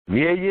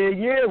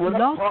Yeah. What up,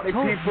 Blog party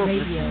Talk people?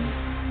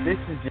 Radio. This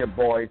is your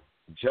boy,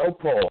 Joe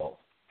Paul.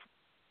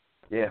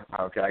 Yeah,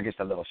 okay, I guess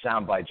a little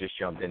soundbite just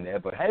jumped in there.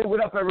 But hey,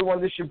 what up,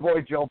 everyone? This is your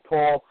boy, Joe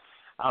Paul.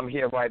 I'm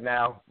here right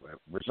now.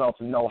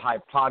 Results of No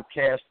Hype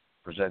podcast,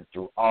 presented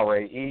through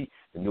RAE,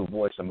 the new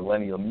voice of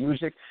millennial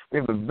music. We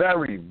have a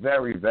very,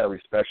 very,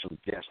 very special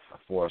guest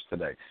for us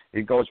today.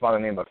 He goes by the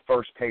name of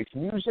First Pace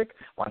Music.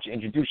 Why don't you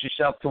introduce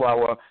yourself to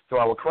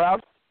our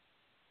crowd?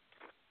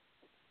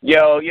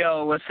 Yo,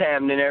 what's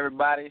happening,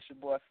 everybody? It's your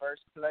boy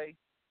First Place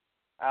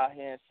out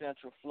here in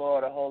Central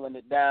Florida holding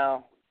it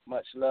down.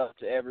 Much love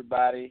to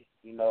everybody.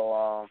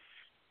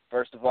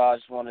 First of all, I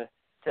just want to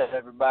tell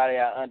everybody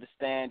I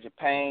understand your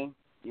pain.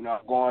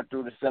 I'm going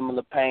through the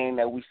similar pain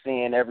that we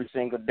seeing every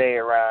single day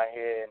around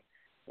here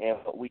in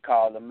what we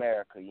call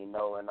America, and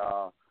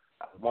I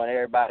want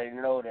everybody to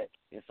know that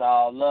it's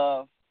all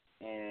love,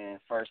 and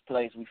First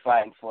Place, we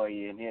fighting for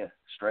you in here,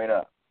 straight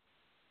up.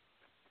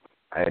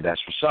 Hey,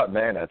 that's what's up,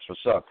 man. That's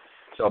what's up.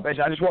 So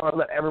basically, I just want to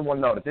let everyone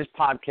know that this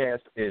podcast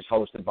is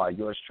hosted by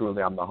yours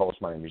truly. I'm the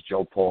host. My name is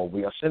Joe Paul.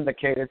 We are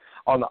syndicated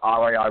on the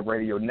RAI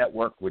Radio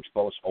Network, which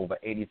boasts over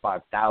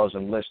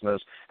 85,000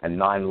 listeners and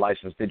 9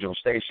 licensed digital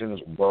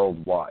stations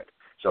worldwide.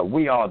 So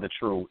we are the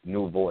true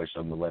new voice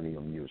of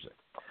millennial music.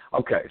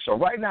 Okay, so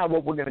right now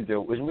what we're going to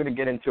do is we're going to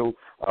get into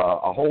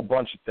a whole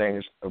bunch of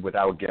things with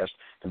our guest.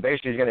 And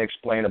basically he's going to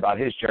explain about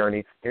his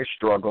journey, his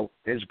struggle,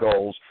 his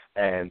goals,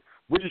 and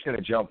we're just going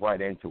to jump right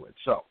into it.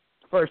 So,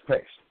 First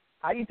Pace,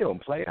 how you doing,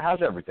 player?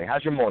 How's everything?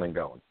 How's your morning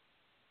going?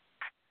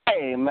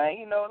 Hey,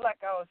 man, like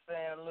I was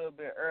saying a little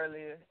bit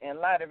earlier, in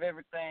light of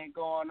everything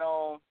going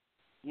on,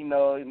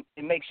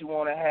 it makes you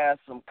want to have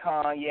some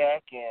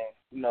cognac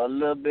and, a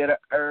little bit of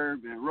herb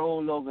and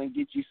roll over and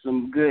get you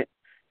some good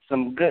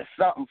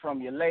something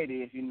from your lady,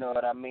 if you know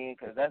what I mean,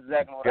 because that's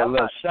exactly what I'm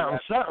about to do.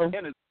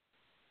 Something.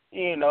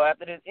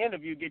 After this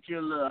interview, get you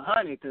a little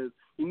honey, because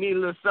you need a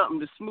little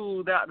something to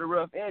smooth out the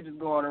rough edges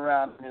going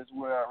around in this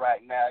world right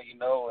now,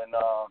 and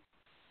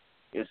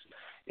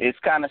it's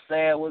kind of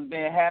sad what's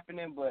been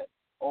happening, but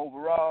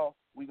overall,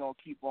 we're going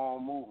to keep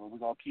on moving. We're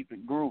going to keep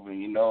it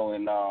grooving,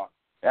 and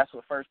that's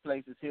what First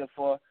Place is here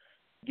for,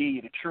 give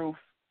you the truth,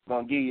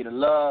 going to give you the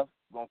love,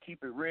 going to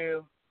keep it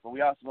real, but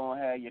we also going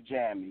to have your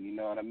jamming, you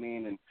know what I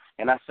mean?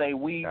 And I say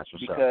we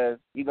because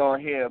you're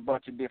going to hear a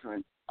bunch of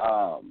different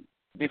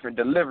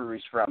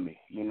deliveries from me,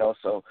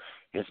 so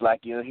it's like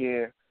you'll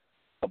hear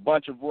a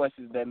bunch of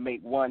voices that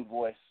make one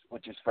voice,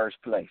 which is First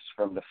Place,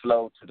 from the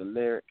flow to the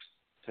lyrics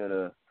to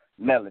the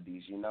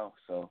melodies,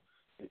 so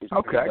it's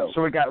okay.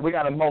 So we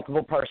got a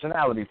multiple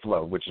personality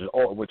flow, which is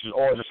all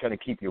just going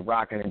to keep you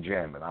rocking and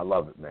jamming. I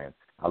love it, man.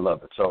 I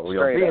love it. So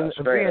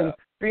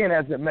being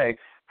as it may,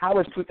 how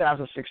has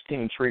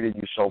 2016 treated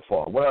you so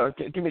far? Well,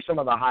 give me some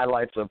of the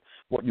highlights of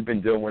what you've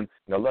been doing.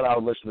 Let our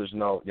listeners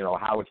know,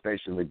 how it's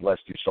basically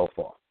blessed you so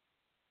far.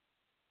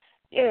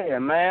 Yeah,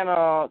 man.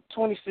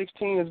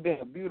 2016 has been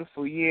a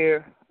beautiful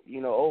year,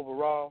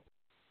 overall.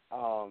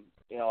 I'm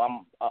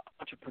an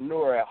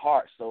entrepreneur at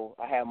heart, so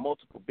I have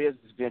multiple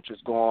business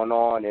ventures going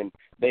on, and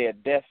they are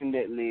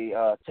definitely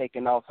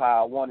taking off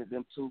how I wanted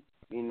them to,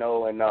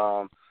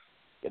 and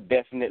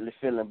definitely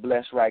feeling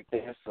blessed right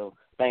there. So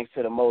thanks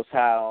to the Most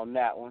High on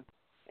that one.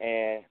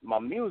 And my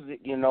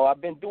music,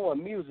 I've been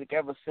doing music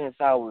ever since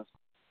I was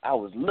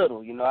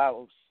little. I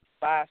was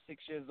 5,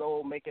 6 years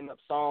old, making up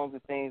songs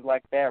and things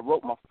like that. I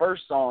wrote my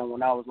first song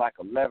when I was like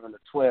 11 or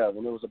 12,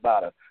 and it was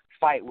about a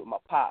fight with my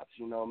pops.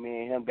 Me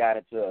and him got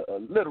into a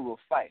literal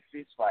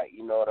fist fight,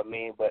 you know what I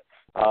mean? But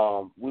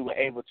we were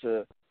able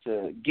to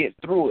get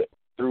through it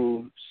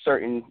through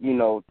certain,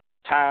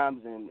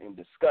 times and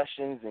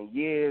discussions and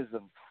years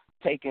of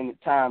taking the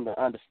time to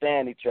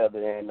understand each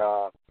other. And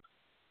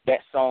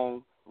that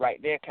song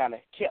right there kind of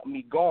kept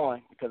me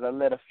going because I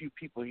let a few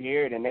people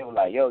hear it, and they were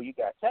like, yo, you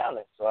got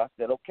talent. So I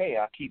said, okay,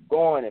 I'll keep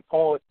going. And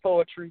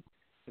poetry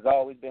has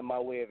always been my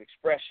way of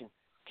expression.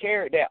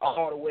 Carried that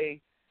all the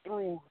way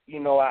through.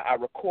 I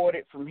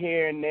recorded from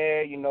here and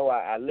there.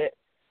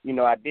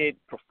 I did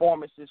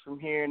performances from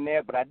here and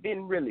there, but I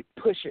didn't really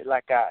push it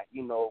like I,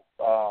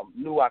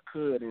 knew I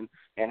could and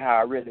how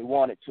I really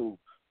wanted to.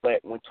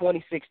 But when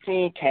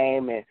 2016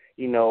 came and,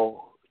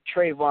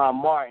 Trayvon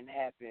Martin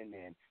happened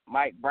and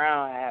Mike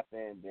Brown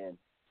happened and,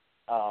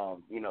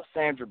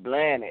 Sandra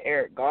Bland and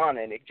Eric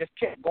Garner, and it just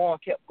kept going.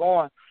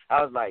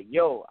 I was like,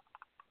 yo,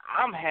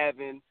 I'm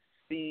having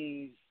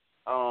these,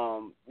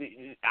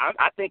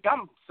 I think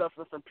I'm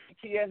suffering from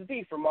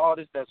PTSD from all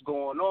this that's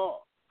going on.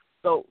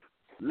 So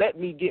let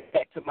me get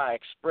back to my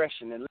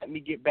expression and let me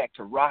get back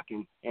to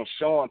rocking and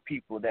showing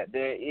people that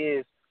there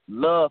is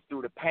love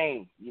through the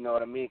pain, you know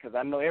what I mean? Because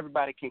I know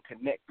everybody can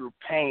connect through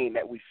pain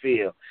that we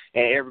feel,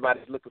 and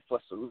everybody's looking for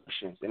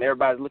solutions, and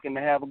everybody's looking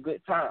to have a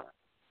good time.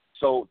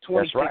 So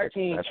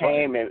 2016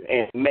 came,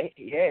 and May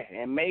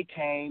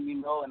came,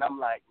 and I'm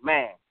like,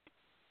 man,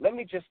 let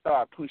me just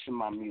start pushing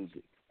my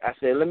music. I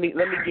said, let me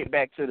get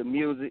back to the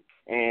music,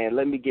 and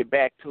let me get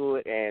back to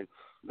it, and,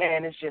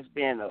 man, it's just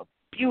been a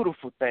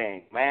beautiful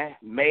thing, man.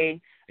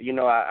 May,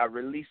 I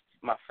released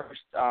my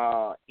first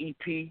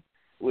EP,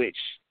 which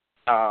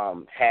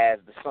has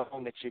the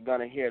song that you're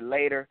gonna hear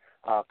later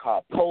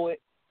called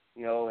Poet,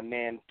 and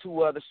then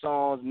 2 other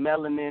songs,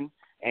 Melanin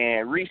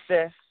and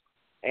Recess.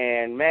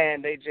 And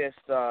man, they just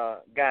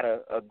got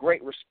a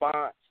great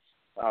response.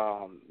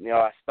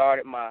 I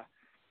started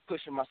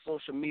pushing my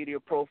social media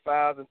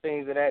profiles and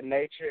things of that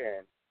nature,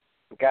 and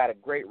got a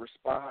great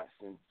response.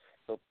 And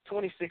so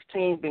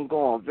 2016 been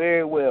going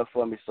very well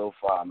for me so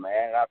far,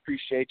 man. I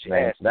appreciate you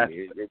asking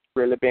me. It's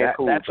really been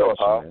cool. That's Joe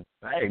awesome,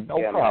 Paul. man. Hey,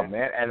 no problem,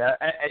 man.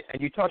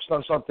 And you touched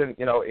on something,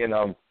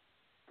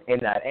 in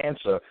that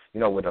answer,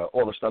 with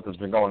all the stuff that's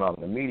been going on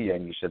in the media,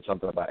 and you said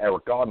something about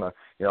Eric Gardner,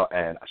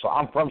 and so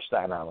I'm from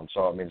Staten Island,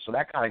 so so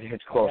that kind of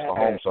hits close to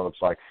home. So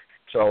it's like,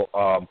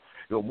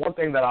 one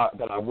thing that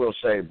I will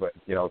say, but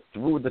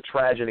through the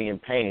tragedy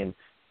and pain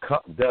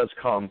does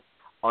come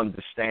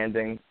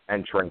understanding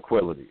and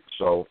tranquility.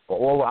 So for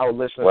all our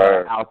listeners that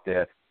are out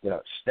there,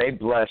 stay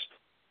blessed.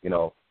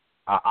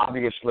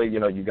 Obviously,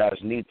 you guys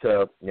need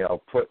to,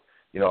 put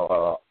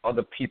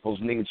other people's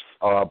needs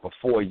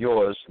before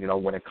yours,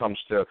 when it comes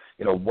to,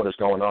 what is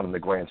going on in the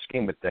grand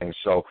scheme of things.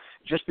 So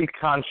just be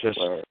conscious,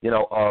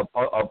 of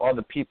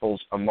other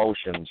people's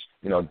emotions,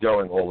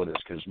 during all of this,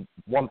 because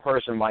one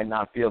person might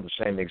not feel the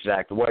same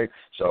exact way.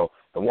 So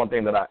the one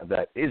thing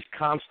that is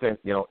constant,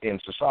 in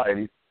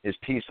society is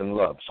peace and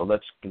love. So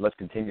let's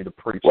continue to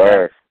preach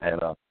that.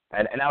 And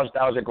that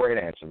was a great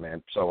answer,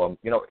 man. So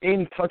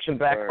in touching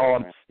back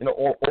on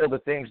all the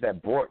things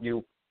that brought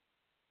you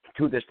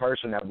to this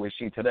person that we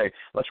see today,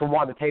 let's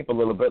rewind the tape a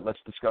little bit.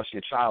 Let's discuss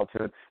your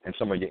childhood and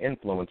some of your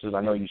influences.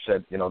 I know you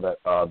said that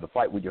the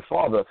fight with your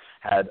father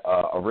had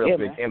a real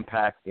big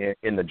impact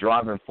in the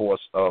driving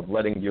force of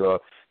letting your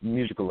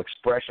musical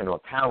expression or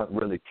talent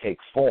really take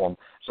form.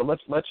 So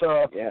let's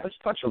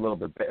touch a little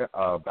bit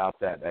about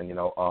that, and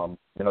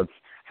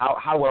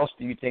how else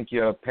do you think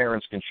your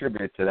parents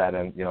contributed to that?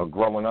 And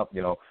growing up,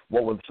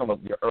 what were some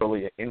of your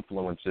earlier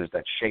influences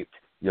that shaped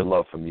your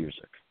love for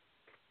music?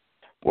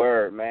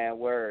 Word, man,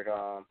 word.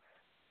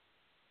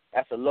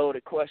 That's a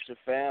loaded question,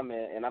 fam,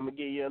 and I'm gonna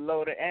give you a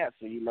loaded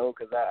answer,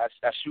 because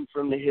I shoot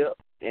from the hip,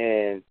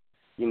 and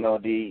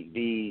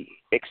the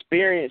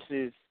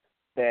experiences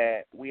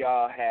that we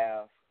all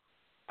have,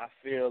 I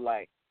feel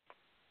like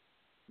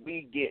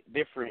we get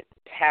different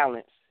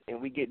talents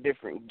and we get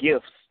different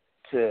gifts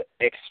to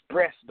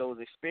express those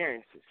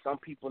experiences. Some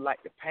people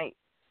like to paint.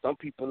 Some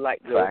people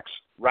like to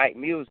write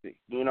music,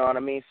 you know what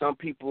I mean? Some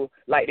people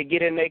like to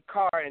get in their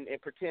car and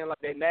pretend like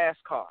they're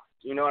NASCAR,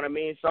 you know what I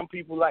mean? Some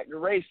people like to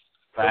race.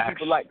 Some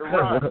people like to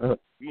run,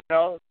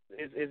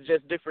 It's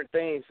just different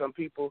things. Some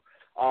people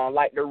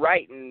like to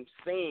write and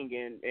sing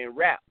and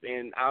rap,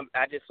 and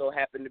I just so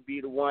happen to be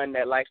the one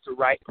that likes to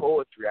write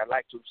poetry. I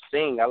like to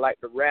sing. I like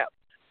to rap,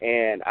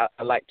 and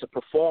I like to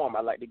perform.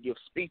 I like to give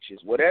speeches.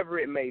 Whatever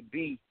it may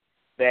be,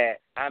 that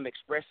I'm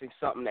expressing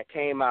something that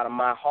came out of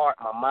my heart,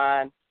 my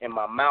mind, and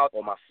my mouth,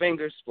 or my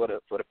fingers for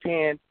the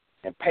pen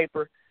and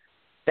paper.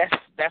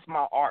 That's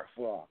my art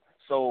form.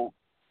 So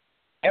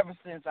ever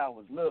since I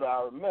was little,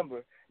 I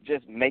remember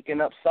just making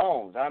up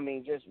songs. I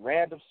mean, just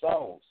random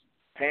songs.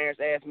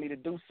 Parents asked me to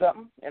do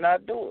something, and I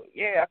do it.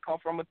 Yeah, I come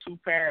from a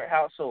 2-parent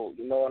household,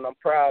 and I'm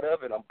proud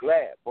of it. I'm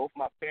glad. Both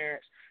my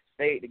parents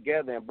stayed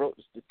together and broke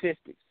the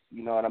statistics.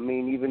 You know what I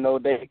mean? Even though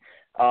they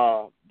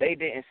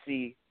didn't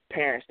see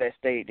parents that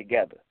stayed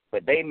together,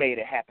 but they made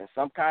it happen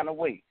some kind of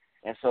way.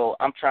 And so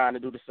I'm trying to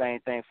do the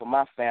same thing for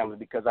my family,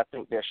 because I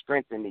think there's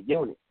strength in the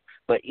unit.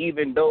 But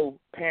even though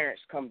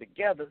parents come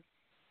together,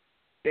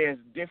 there's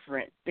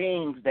different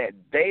things that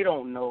they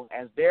don't know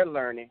as they're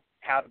learning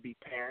how to be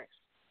parents,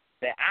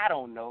 that I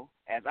don't know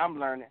as I'm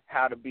learning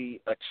how to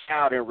be a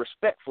child and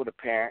respectful to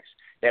parents,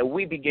 that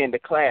we begin to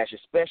clash,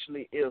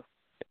 especially if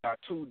there are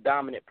 2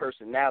 dominant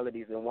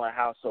personalities in one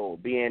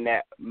household, being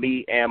that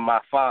me and my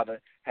father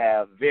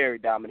have very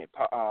dominant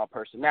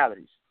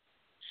personalities.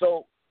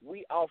 So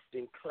we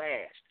often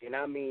clashed, and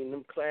I mean,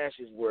 them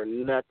clashes were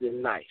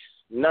nothing nice,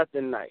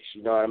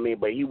 you know what I mean?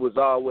 But he was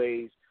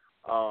always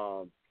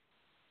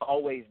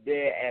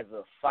there as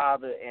a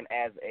father and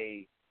as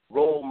a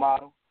role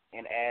model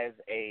and as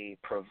a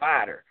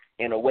provider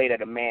in a way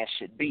that a man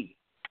should be.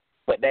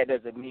 But that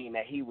doesn't mean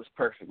that he was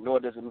perfect, nor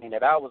does it mean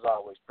that I was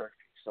always perfect.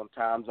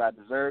 Sometimes I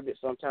deserved it,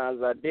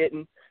 sometimes I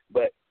didn't,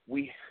 but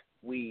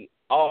we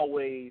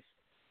always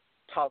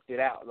talked it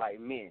out like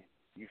men.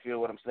 You feel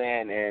what I'm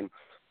saying?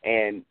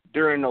 And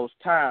during those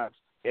times,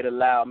 it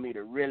allowed me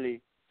to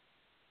really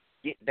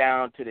get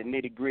down to the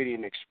nitty-gritty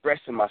and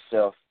expressing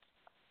myself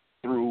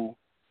through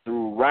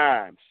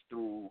rhymes,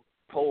 through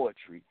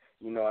poetry,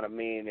 you know what I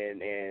mean?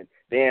 And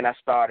then I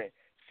started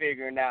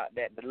figuring out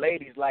that the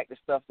ladies liked the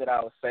stuff that I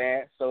was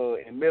saying. So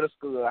in middle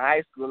school and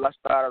high school, I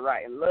started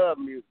writing love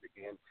music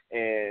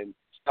and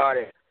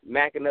started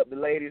macking up the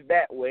ladies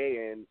that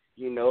way, and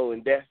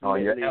and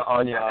definitely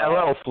on your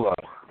LL flow.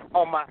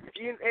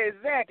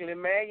 Exactly,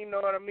 man. You know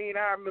what I mean?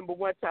 I remember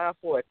one time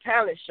for a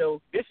talent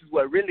show. This is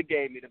what really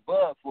gave me the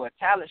bug for a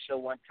talent show.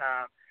 One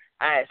time,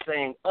 I had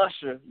sang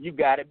Usher, "You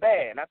Got It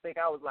Bad." And I think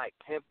I was like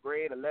 10th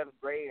grade, 11th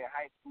grade in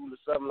high school or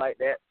something like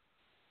that.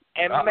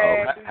 And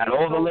man, had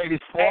all the ladies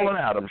falling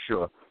out, I'm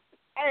sure.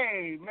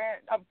 Hey, man,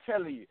 I'm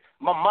telling you,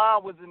 my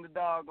mom was in the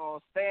doggone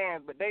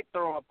stands, but they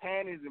throwing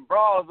panties and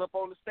bras up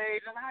on the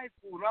stage in high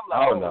school. And I'm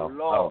like, Lord.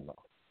 Oh, no.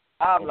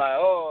 I'm like,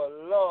 oh,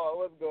 Lord,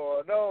 what's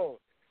going on?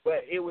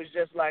 But it was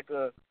just like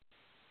a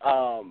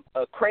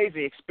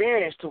crazy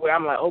experience to where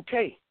I'm like,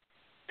 okay,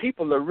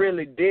 people are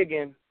really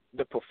digging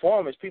the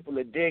performance. People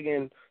are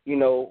digging, you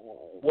know,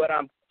 what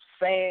I'm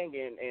saying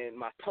and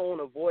my tone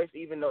of voice,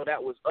 even though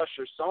that was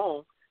Usher's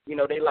song. You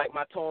know, they like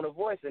my tone of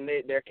voice, and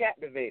they're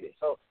captivated.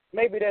 So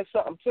maybe there's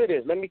something to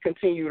this. Let me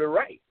continue to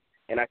write.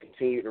 And I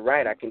continued to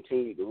write.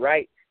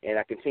 And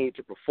I continued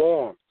to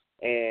perform.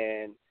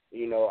 And,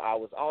 you know, I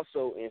was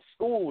also in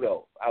school,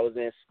 though. I was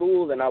in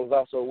school, and I was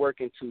also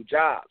working 2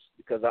 jobs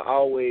because I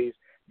always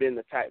been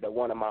the type that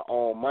wanted my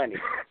own money,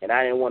 and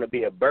I didn't want to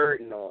be a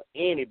burden on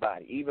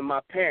anybody, even my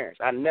parents.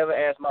 I never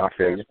asked my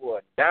parents for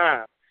a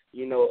dime.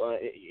 You know,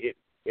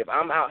 if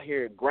I'm out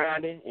here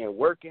grinding and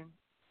working,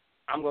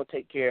 I'm going to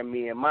take care of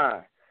me and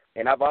mine.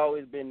 And I've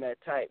always been that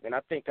type. And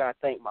I think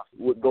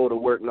would go to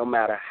work no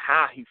matter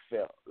how he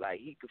felt. Like,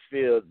 he could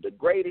feel the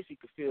greatest, he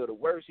could feel the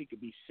worst, he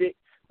could be sick,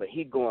 but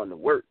he going to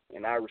work.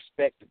 And I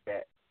respected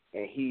that.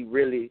 And he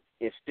really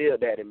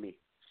instilled that in me.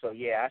 So,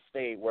 yeah, I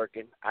stayed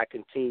working. I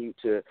continued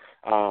to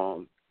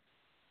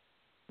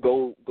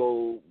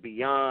go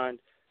beyond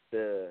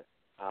the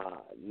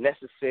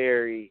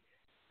necessary,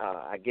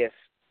 I guess,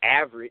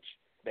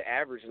 the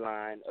average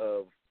line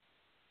of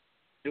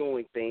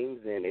doing things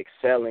and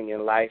excelling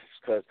in life,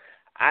 because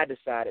I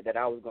decided that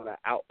I was going to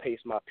outpace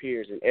my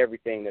peers in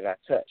everything that I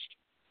touched.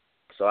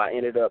 So I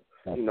ended up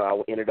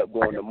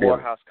going to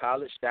Morehouse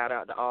College. Shout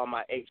out to all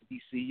my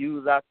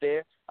HBCUs out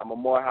there. I'm a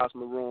Morehouse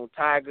Maroon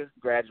Tiger,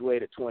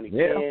 graduated 2010.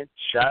 Yeah.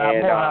 Shout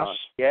out Morehouse.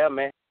 Yeah,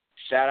 man.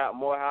 Shout out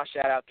Morehouse.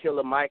 Shout out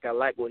Killer Mike. I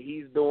like what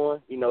he's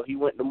doing. You know, he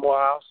went to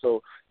Morehouse,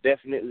 so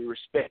definitely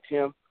respect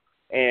him.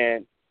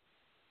 And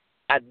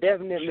I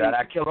definitely shout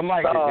out Killer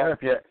Mike.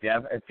 If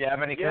you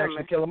have any connection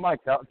to Killer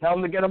Mike, tell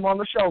him to get him on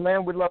the show,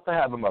 man. We'd love to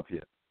have him up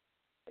here.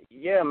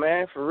 Yeah,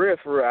 man, for real.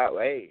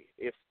 Hey,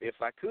 if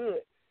I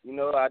could, you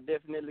know, I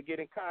definitely get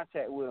in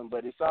contact with him.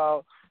 But it's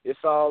all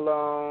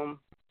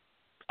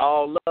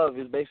love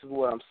is basically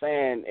what I'm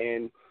saying.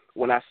 And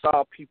when I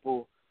saw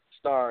people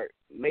start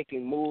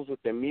making moves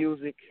with their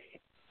music,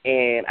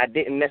 and I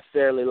didn't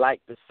necessarily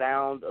like the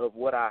sound of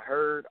what I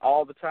heard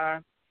all the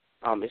time,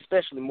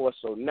 especially more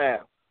so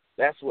now.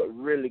 That's what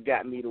really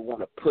got me to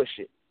want to push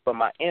it. But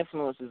my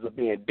influences are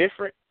being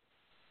different.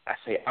 I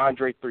say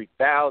Andre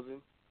 3000.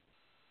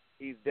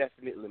 He's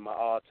definitely my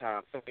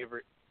all-time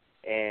favorite.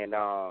 And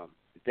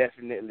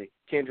definitely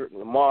Kendrick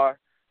Lamar.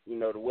 You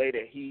know, the way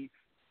that he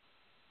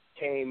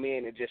came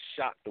in and just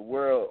shocked the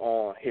world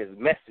on his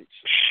message.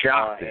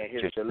 And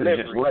his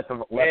delivery. Just let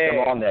them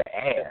on their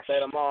ass. Let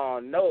them all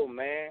know,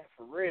 man,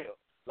 for real.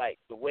 Like,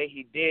 the way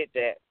he did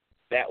that,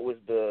 that was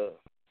the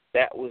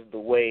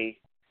way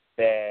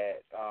that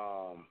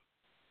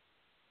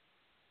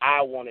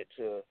I wanted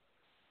to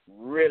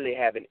really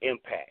have an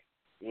impact,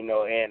 you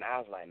know, and I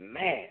was like,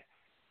 man,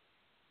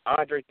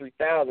 Andre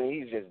 3000,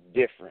 he's just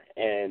different.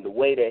 And the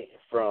way that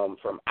from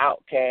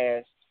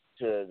Outkast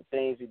to the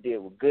things he did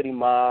with Goody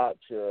Mob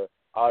to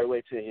all the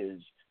way to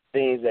his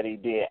things that he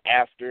did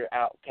after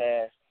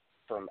Outkast,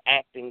 from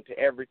acting to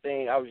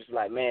everything, I was just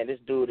like, man, this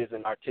dude is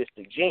an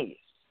artistic genius.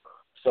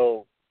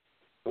 So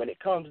when it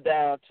comes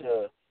down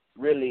to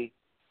really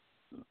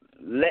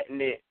letting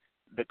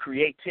the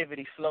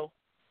creativity flow,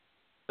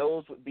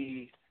 those would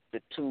be the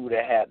 2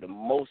 that had the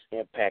most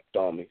impact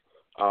on me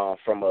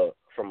from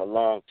a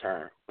long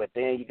term. But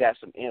then you got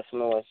some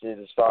influences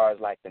as far as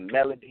like the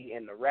melody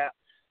and the rap.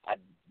 I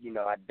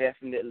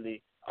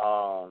definitely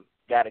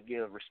got to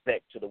give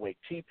respect to the way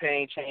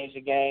T-Pain changed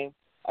the game.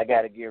 I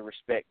got to give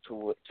respect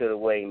to the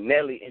way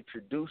Nelly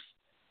introduced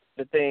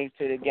the things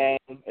to the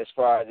game as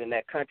far as in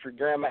that Country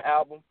Grammar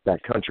album.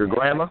 That Country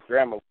Grammar?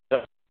 Grammar was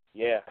dope.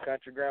 Yeah,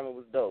 Country Grammar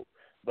was dope.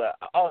 But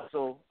I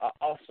also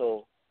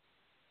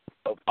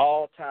of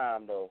all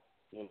time, though,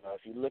 you know,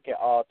 if you look at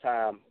all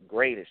time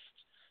greatest,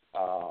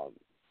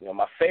 you know,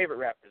 my favorite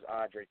rapper is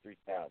Andre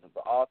 3000,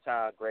 but all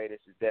time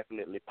greatest is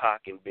definitely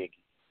Pac and Biggie.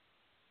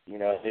 You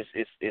know,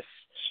 it's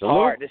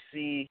hard to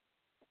see.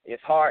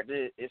 It's hard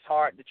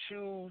to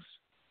choose,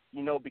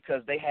 you know,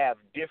 because they have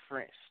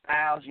different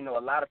styles. You know, a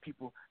lot of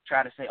people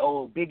try to say,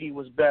 "Oh, Biggie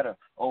was better.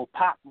 Oh,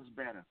 Pac was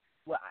better."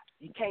 Well,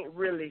 you can't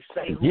really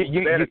say who's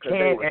better because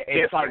they were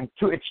different.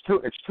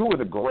 It's two of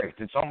the greats.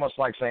 It's almost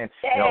like saying,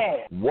 you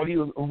know, what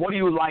do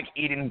you like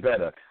eating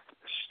better,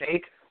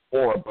 steak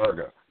or a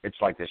burger? It's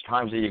like there's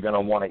times that you're going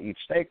to want to eat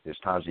steak, there's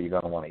times that you're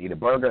going to want to eat a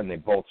burger, and they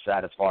both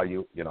satisfy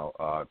you, you know,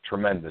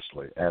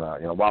 tremendously. And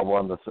you know, while we're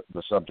on the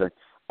subject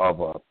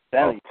of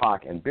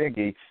Pac and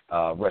Biggie,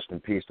 rest in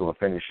peace to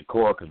Afeni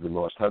Shakur, because we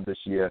lost her this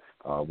year.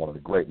 One of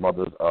the great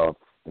mothers of,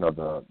 you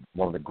know,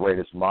 one of the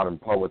greatest modern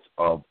poets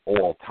of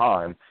all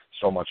time.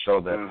 So much so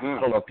that I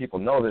don't know if people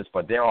know this,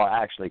 but there are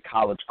actually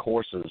college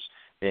courses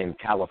in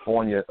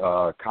California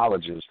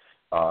colleges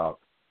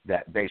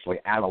that basically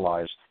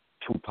analyze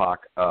Tupac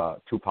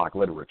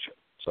literature.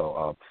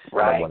 So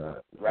right,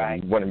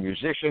 when a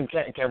musician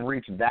can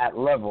reach that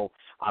level,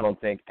 I don't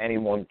think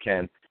anyone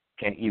can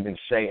even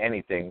say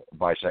anything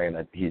by saying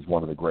that he's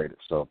one of the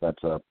greatest. So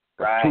that's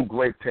two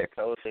great picks,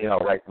 totally.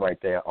 right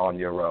there on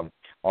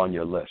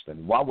your list.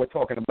 And while we're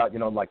talking about,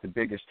 like the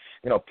biggest,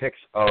 picks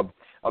of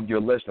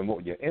your list and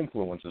what your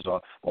influences are,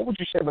 what would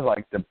you say was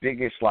like the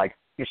biggest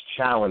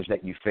challenge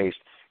that you faced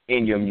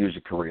in your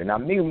music career? Now,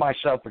 me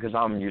myself, because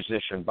I'm a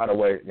musician, by the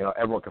way,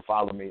 everyone can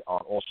follow me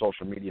on all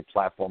social media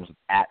platforms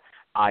at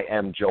I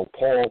am Joe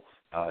Paul.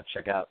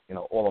 Check out,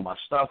 all of my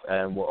stuff,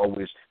 and we're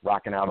always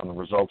rocking out on the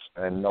Results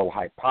and No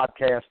Hype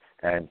podcast.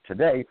 And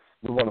today,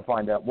 we want to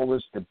find out what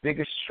was the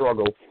biggest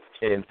struggle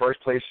in First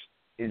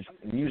Place's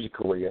music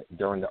career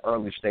during the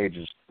early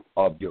stages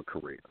of your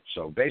career.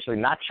 So basically,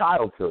 not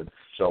childhood.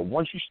 So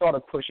once you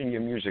started pushing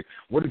your music,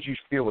 what did you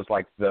feel was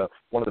like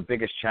one of the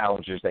biggest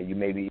challenges that you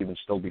maybe even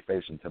still be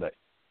facing today?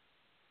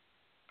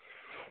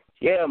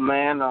 Yeah,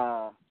 man.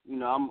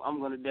 I'm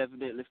gonna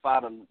definitely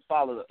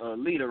follow a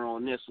leader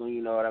on this one.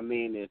 You know what I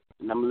mean? And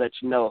I'm gonna let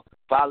you know.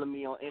 Follow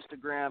me on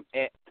Instagram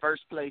at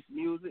First Place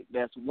Music.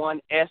 That's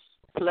 1S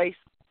Place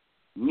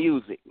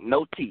Music,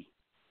 no T.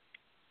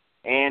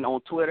 And on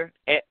Twitter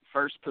at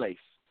First Place,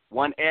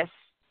 1S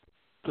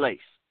Place.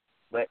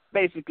 But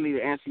basically,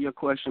 to answer your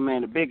question,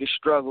 man, the biggest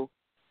struggle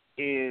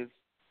is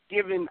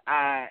given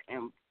I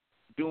am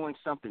doing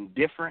something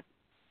different,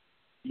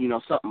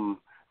 something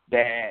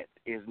that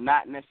is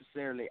not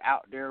necessarily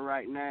out there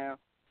right now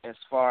as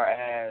far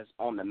as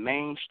on the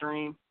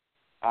mainstream.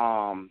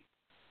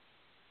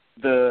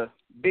 The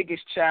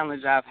biggest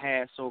challenge I've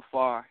had so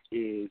far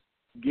is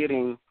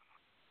getting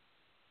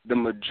the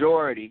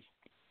majority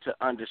to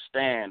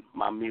understand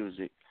my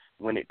music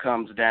when it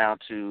comes down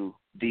to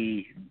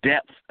the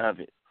depth of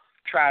it.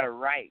 Try to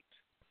write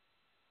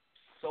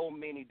so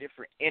many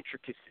different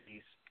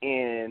intricacies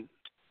in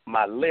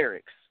my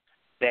lyrics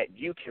that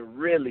you can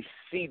really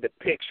see the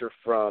picture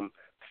from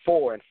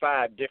 4 and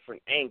 5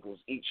 different angles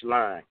each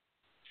line.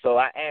 So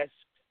I ask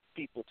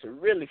people to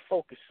really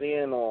focus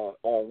in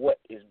on what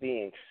is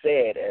being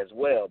said as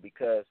well,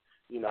 because,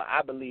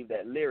 I believe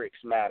that lyrics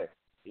matter,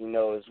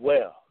 as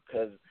well.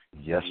 Because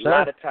yes, a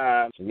lot of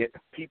times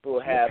people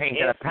have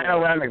painting a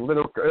panoramic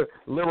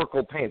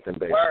lyrical painting,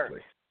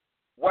 basically.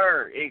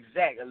 Word,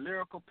 exact, a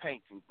lyrical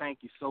painting. Thank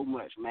you so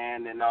much,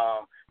 man. And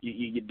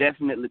you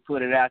definitely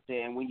put it out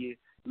there. And when you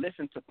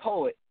listen to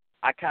Poet,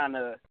 I kind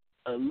of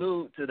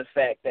allude to the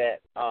fact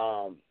that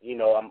I'm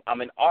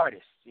an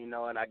artist, and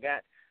I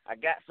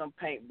got some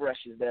paint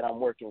brushes that I'm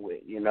working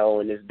with,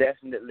 and it's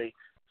definitely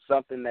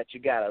something that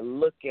you got to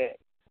look at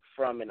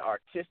from an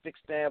artistic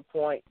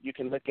standpoint. You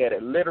can look at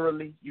it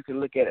literally, you can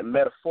look at it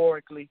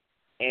metaphorically,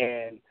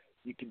 and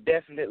you can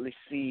definitely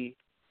see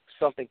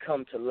something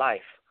come to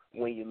life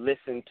when you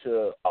listen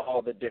to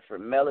all the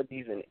different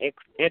melodies and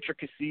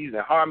intricacies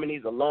and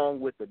harmonies along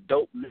with the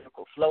dope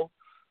lyrical flow.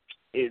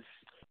 It's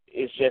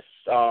just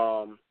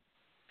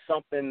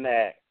something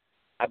that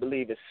I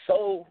believe is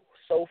so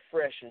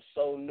fresh and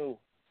so new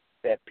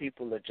that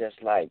people are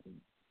just like,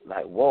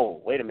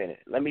 whoa, wait a minute,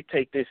 let me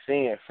take this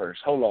in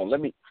first. Hold on,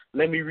 let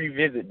me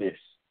revisit this.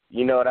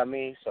 You know what I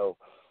mean? So,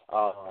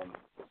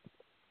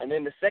 and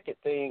then the second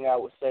thing I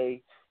would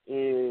say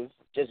is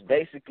just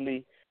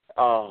basically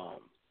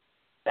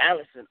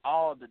balancing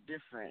all the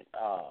different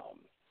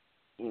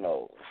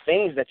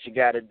things that you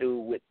got to do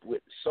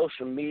with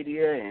social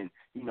media and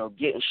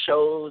getting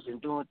shows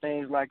and doing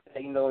things like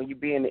that. You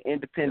being an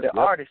independent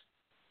artist,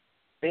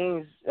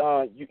 things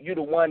you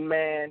the one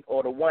man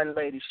or the one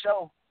lady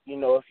show.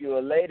 If you're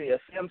a lady, a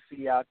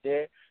MC out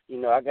there,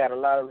 I got a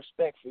lot of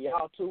respect for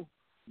y'all too.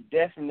 You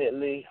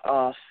definitely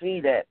see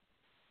that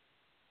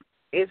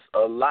it's a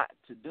lot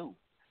to do,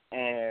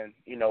 and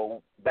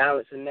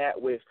balancing that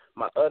with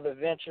my other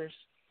ventures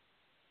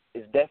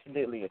is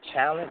definitely a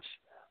challenge.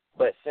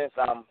 But since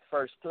I'm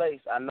first place,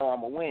 I know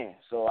I'm going to win.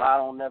 So I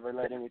don't never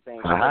let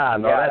anything no,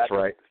 that's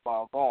right. Keep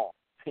on going.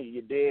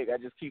 You dig? I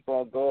just keep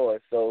on going.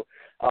 So,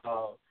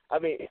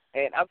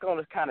 and I'm going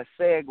to kind of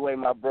segue,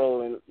 my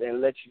bro,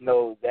 and let you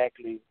know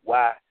exactly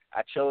why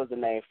I chose the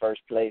name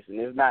First Place. And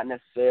it's not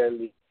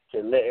necessarily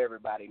to let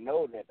everybody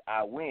know that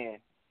I win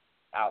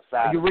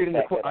outside. Are you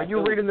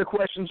reading the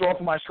questions off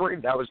my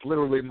screen? That was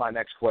literally my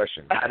next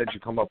question. How did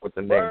you come up with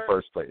the name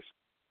First Place?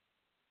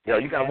 Yo,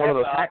 you got one of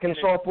those hacking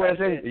softwares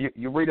in?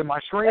 You reading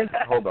my screen?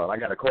 Hold on, I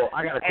gotta call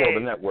the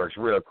networks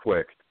real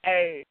quick.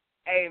 Hey,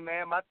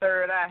 man, my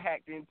third eye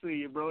hacked into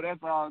you, bro. That's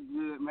all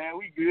good, man.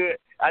 We good.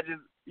 I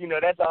just,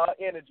 that's all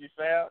energy,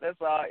 fam.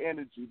 That's all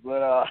energy.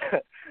 But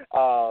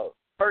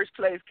First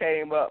Place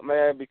came up,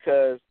 man,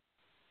 because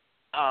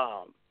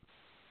I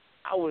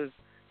was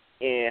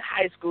in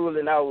high school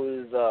and I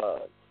was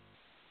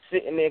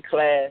sitting in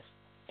class,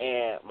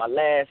 and my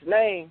last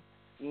name,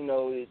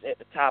 is at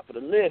the top of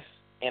the list.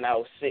 And I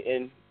was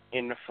sitting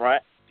in the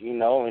front,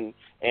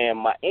 and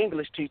my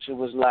English teacher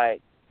was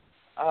like,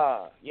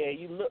 yeah,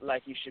 you look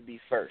like you should be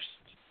first.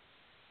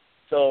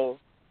 So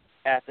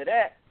after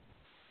that,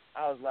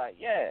 I was like,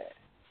 yeah,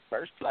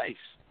 First Place.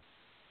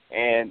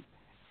 And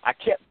I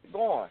kept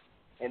going.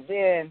 And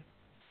then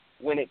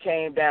when it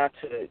came down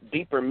to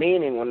deeper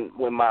meaning,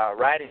 when my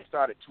writing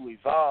started to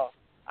evolve,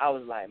 I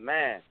was like,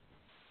 man,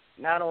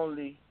 not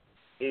only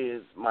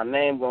is my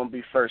name going to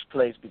be first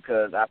place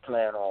because I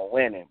plan on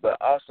winning, but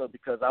also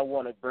because I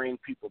want to bring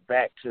people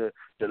back to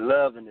the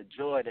love and the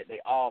joy that they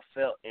all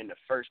felt in the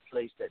first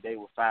place that they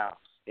were found,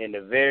 in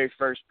the very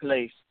first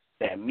place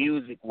that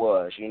music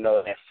was, you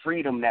know, that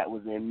freedom that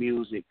was in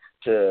music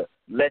to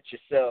let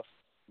yourself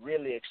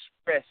really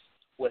express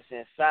what's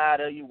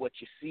inside of you, what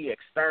you see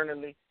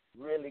externally,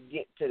 really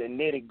get to the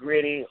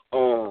nitty-gritty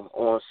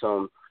on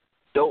some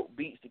dope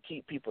beats to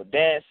keep people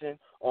dancing,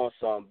 on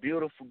some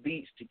beautiful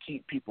beats to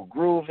keep people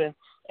grooving.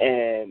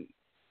 And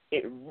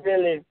it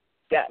really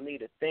got me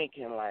to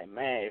thinking, like,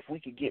 man, if we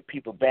could get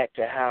people back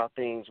to how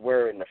things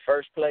were in the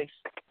first place,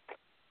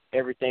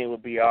 everything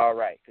would be all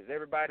right, because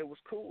everybody was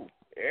cool.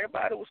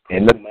 Everybody was cool,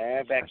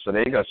 man. So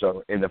there you go.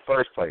 So in the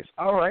first place.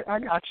 All right, I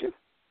got you.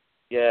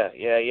 Yeah.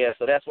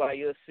 So that's why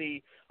you'll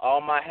see all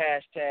my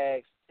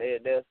hashtags,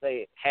 they'll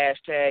say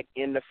hashtag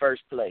in the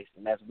first place,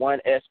 and that's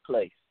 1S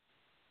place.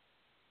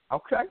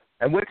 Okay.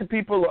 And where can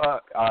people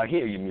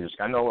hear your music?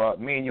 I know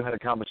me and you had a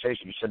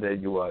conversation. You said that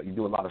you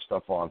do a lot of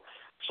stuff on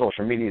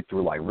social media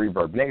through like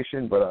Reverb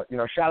Nation, but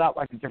shout out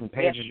like the different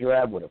pages you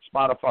have with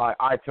Spotify,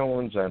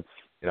 iTunes, and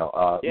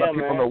let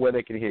people know where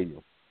they can hear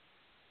you.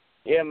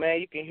 Yeah, man,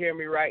 you can hear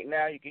me right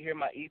now. You can hear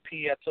my EP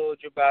I told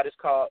you about. It's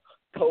called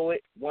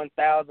Poet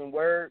 1,000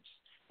 Words.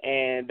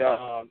 And,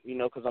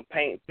 because I'm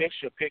painting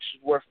pictures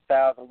worth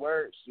 1,000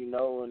 words, and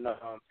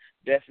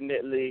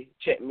definitely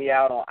check me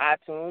out on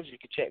iTunes. You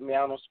can check me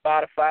out on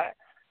Spotify.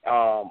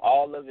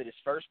 All of it is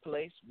first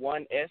place,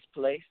 1S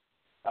place.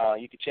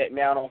 You can check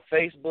me out on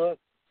Facebook,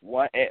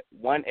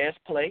 1S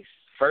place,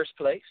 first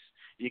place.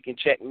 You can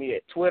check me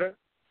at Twitter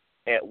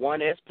at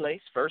 1S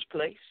place, first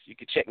place. You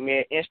can check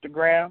me at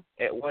Instagram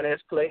at 1S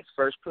place,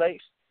 first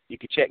place. You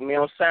can check me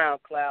on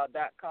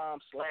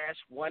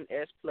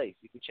SoundCloud.com/1S place.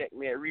 You can check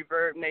me at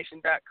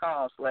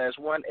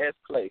ReverbNation.com/1S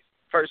place,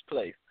 first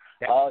place,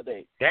 all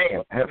day.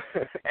 Damn,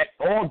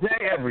 all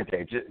day, every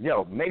day. Just,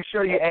 make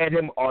sure you add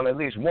him on at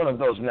least one of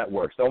those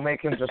networks. Don't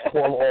make him just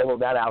call all of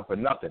that out for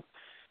nothing.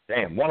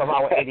 Damn, one of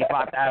our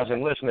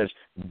 85,000 listeners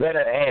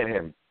better add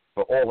him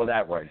for all of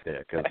that right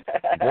there, because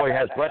the boy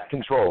has breath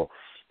control,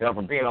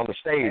 from being on the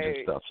stage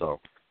and stuff.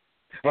 So.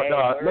 But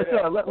let's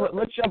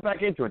jump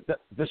back into it.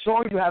 The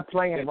song you have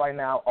playing right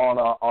now on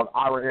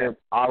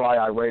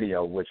RII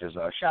Radio, which is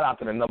a shout out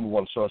to the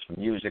 #1 source for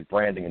music,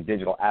 branding, and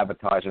digital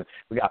advertising.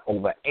 We got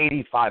over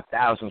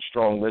 85,000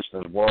 strong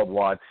listeners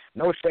worldwide.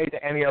 No shade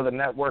to any other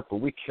network, but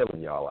we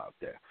killing y'all out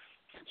there.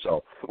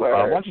 So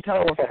why don't you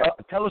tell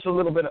us a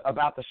little bit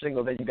about the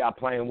single that you got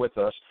playing with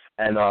us,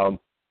 and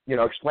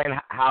explain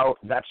how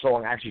that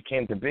song actually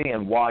came to be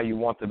and why you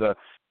wanted to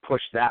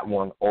push that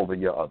one over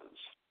your others.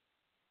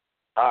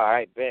 All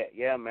right, bet.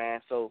 Yeah,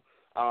 man. So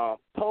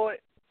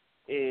Poet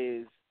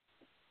is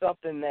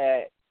something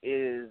that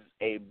is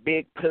a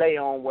big play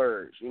on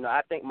words.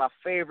 I think my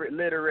favorite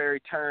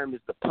literary term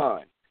is the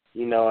pun,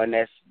 and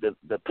that's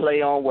the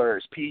play on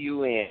words,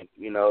 P-U-N,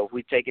 if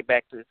we take it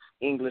back to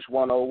English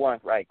 101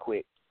 right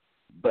quick.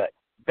 But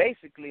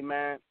basically,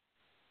 man,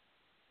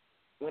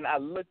 when I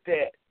looked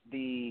at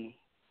the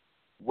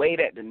way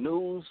that the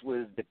news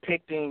was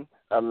depicting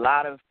a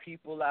lot of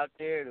people out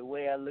there, the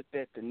way I looked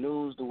at the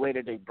news, the way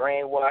that they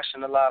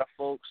brainwashing a lot of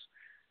folks,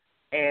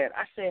 and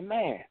I said,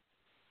 man,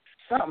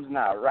 something's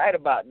not right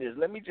about this.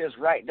 Let me just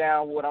write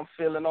down what I'm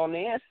feeling on the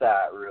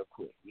inside real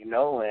quick, and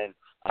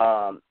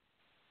I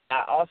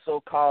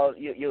also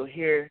you'll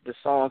hear the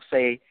song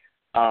say,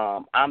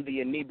 I'm the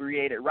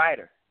inebriated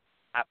writer.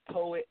 I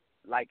poet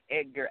like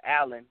Edgar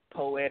Allan,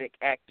 poetic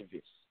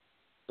activist.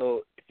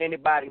 So if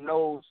anybody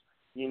knows,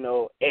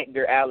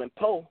 Edgar Allan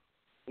Poe,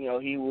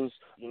 he was,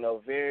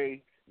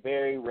 very,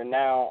 very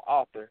renowned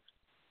author,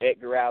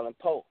 Edgar Allan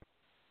Poe.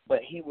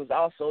 But he was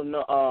also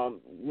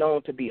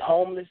known to be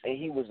homeless, and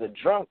he was a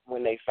drunk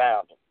when they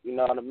found him. You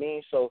know what I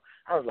mean? So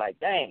I was like,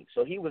 dang.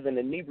 So he was an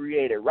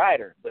inebriated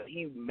writer, but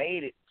he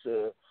made it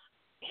to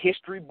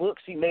history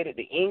books. He made it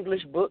to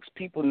English books.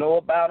 People know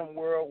about him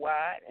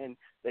worldwide, and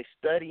they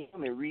study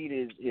him and read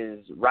his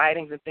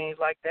writings and things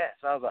like that.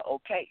 So I was like,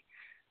 okay.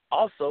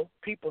 Also,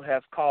 people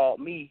have called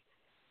me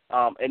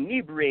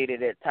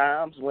inebriated at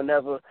times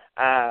whenever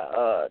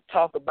I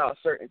talk about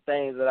certain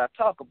things that I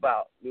talk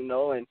about, and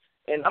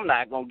I'm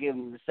not going to give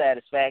them the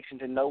satisfaction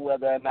to know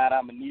whether or not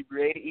I'm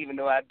inebriated, even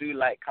though I do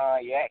like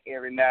cognac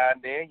every now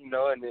and then,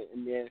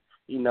 and then,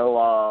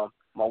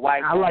 my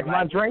wife. I like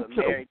my drink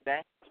too.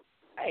 Thing.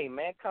 Hey,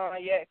 man,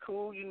 cognac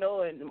cool, and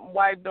my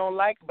wife don't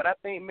like it, but I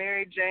think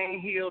Mary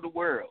Jane healed the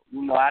world.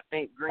 I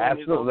think green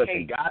Absolutely. is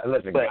okay.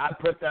 God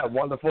put that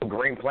wonderful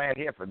green plant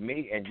here for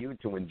me and you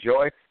to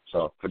enjoy,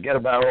 so forget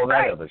about all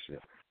that other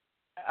shit.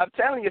 I'm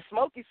telling you,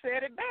 Smokey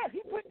said it best. He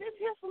put this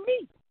here for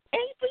me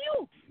and for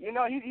you.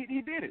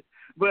 He did it.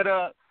 But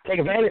take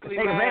advantage,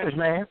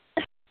 man.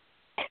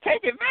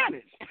 Take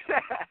advantage.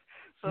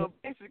 So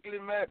basically,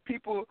 man,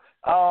 people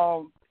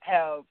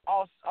have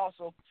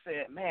also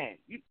said, man,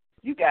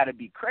 you got to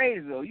be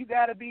crazy or you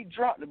got to be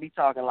drunk to be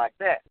talking like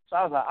that. So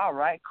I was like, all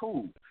right,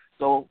 cool.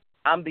 So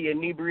I'm the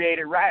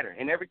inebriated writer,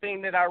 and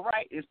everything that I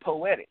write is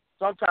poetic.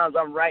 Sometimes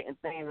I'm writing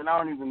things and I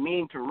don't even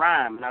mean to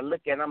rhyme, and I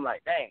look at it, I'm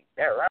like, dang,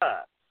 that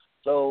rhymes.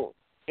 So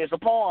it's a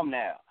poem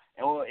now.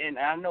 And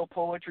I know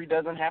poetry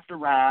doesn't have to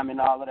rhyme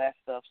and all of that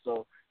stuff.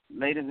 So,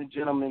 ladies and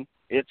gentlemen,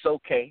 it's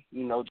okay.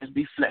 Just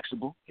be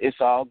flexible. It's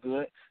all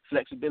good.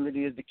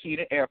 Flexibility is the key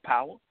to air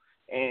power.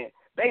 And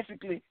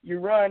basically, you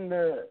run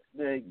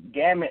the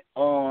gamut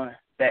on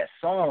that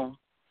song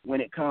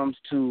when it comes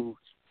to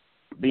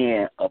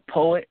being a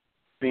poet,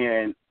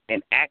 being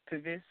an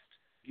activist,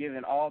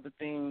 given all the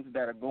things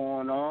that are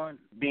going on,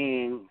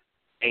 being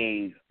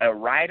a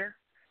writer.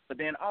 But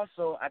then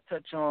also I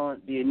touch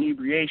on the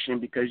inebriation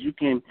because you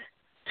can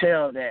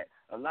tell that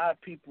a lot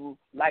of people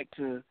like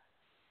to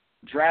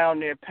drown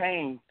their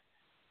pain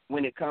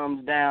when it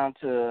comes down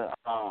to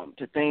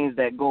things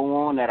that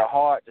go on that are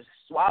hard to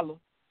swallow.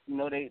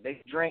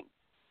 They drink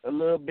a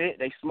little bit,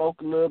 they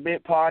smoke a little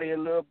bit, party a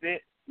little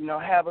bit,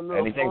 have a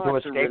little anything fun to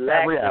escape to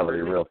that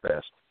reality real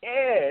fast.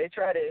 Yeah, they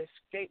try to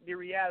escape the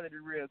reality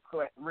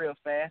real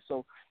fast.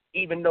 So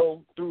even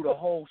though through the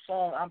whole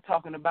song I'm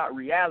talking about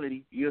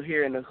reality, you'll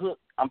hear in the hook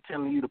I'm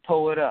telling you to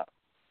pull it up.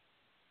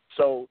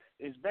 So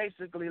it's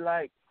basically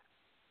like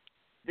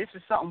this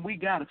is something we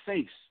gotta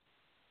face.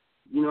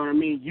 You know what I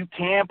mean? You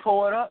can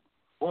pull it up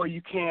or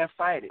you can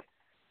fight it.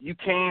 You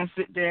can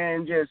sit there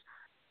and just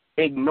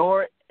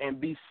ignore it and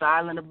be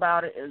silent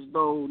about it as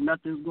though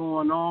nothing's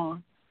going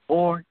on,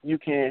 or you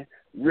can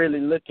really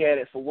look at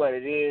it for what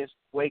it is,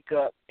 wake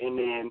up, and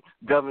then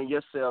govern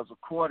yourselves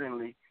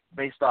accordingly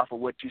based off of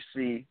what you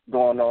see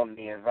going on in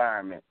the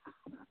environment.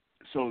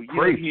 So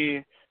you'll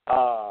hear,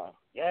 so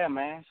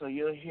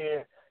you'll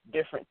hear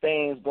different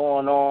things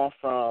going on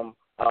from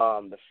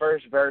the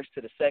first verse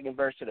to the second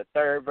verse to the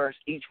third verse.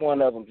 Each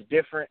one of them is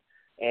different,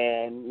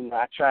 and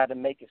I try to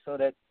make it so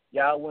that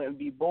y'all wouldn't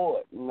be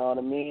bored, you know what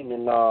I mean,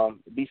 and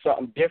be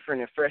something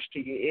different and fresh to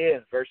your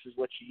ears versus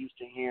what you're used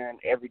to hearing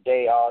every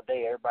day, all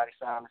day. Everybody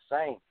sound the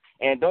same.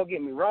 And don't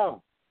get me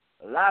wrong,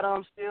 a lot of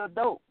them still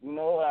dope.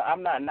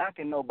 I'm not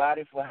knocking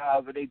nobody for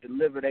however they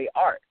deliver their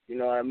art. You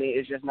know what I mean?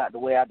 It's just not the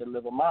way I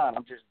deliver mine.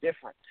 I'm just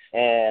different.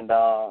 And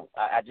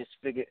I just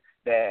figured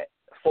that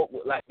folk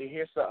would like to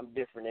hear something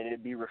different, and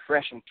it'd be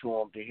refreshing to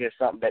them to hear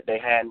something that they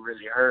hadn't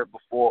really heard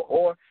before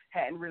or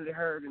hadn't really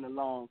heard in a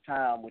long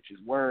time, which is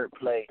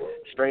wordplay,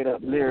 straight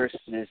up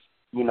lyricists,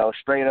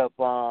 straight up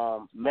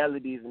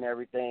melodies and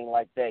everything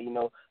like that.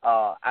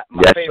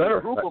 My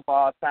favorite group of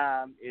all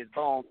time is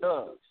Bone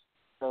Thugs.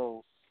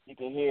 So you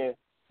can hear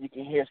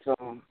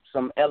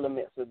some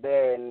elements of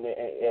there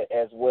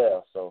as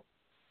well. So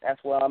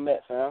that's where I'm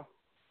at, fam.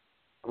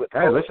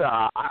 Hey, listen,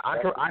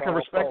 I can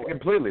respect it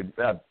completely.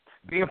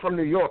 Being from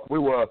New York,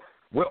 we're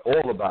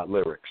all about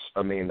lyrics.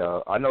 I mean,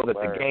 I know that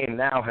the game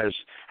now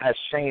has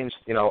changed,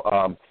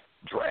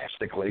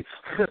 drastically,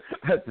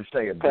 to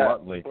say it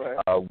bluntly,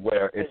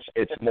 where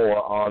it's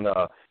more on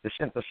the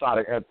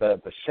synthesizer,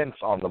 the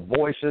synths on the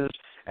voices,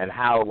 and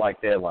how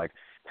they're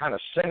kind of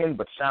singing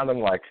but sounding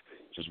like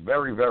just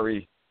very,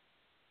 very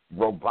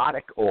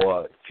robotic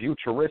or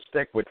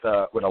futuristic with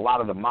a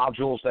lot of the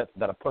modules that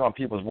are put on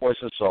people's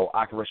voices. So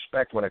I can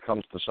respect when it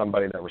comes to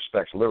somebody that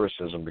respects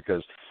lyricism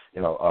because,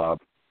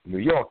 New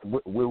York,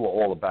 we were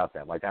all about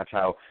that. That's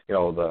how,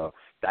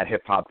 that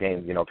hip-hop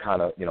game,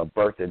 kind of,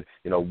 birthed,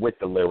 with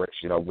the lyrics,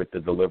 with the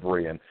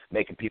delivery and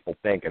making people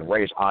think and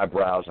raise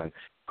eyebrows and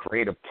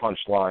creative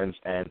punchlines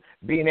and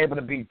being able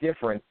to be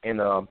different in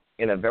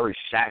a very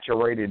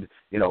saturated,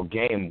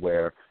 game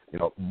where,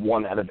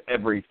 one out of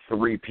every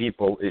three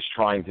people is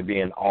trying to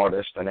be an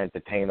artist, an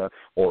entertainer,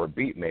 or a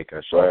beat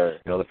maker. So,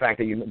 the fact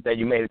that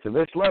you made it to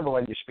this level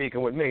and you're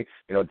speaking with me,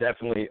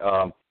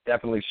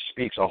 definitely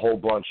speaks a whole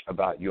bunch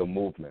about your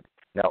movement.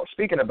 Now,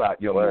 speaking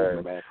about your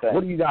movement,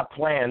 what do you got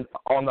planned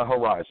on the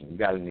horizon? You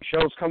got any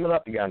shows coming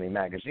up? You got any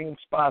magazine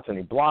spots?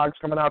 Any blogs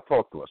coming out?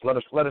 Talk to us. Let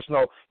us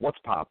know what's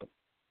popping.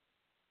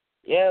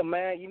 Yeah,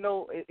 man.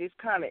 It's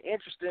kind of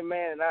interesting,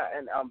 man,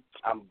 and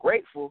I'm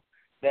grateful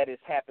that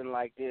it's happened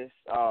like this.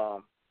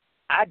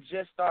 I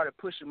just started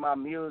pushing my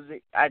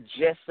music. I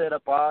just set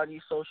up all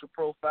these social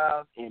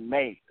profiles in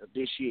May of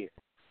this year,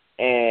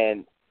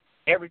 and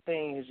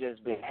everything has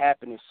just been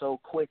happening so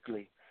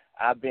quickly.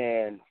 I've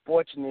been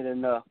fortunate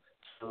enough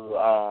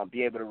to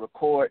be able to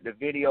record the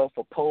video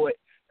for Poet.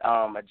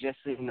 I just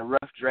seen the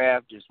rough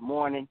draft this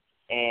morning,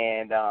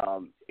 and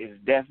it's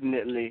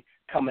definitely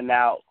coming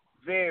out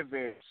very,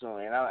 very soon.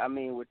 And I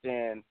mean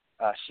within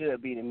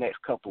should be the next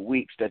couple of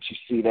weeks that you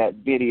see that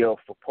video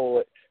for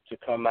Poet to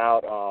come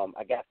out.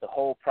 I got the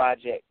whole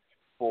project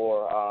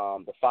for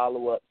the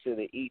follow-up to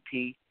the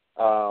EP,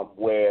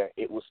 where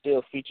it will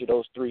still feature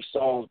those 3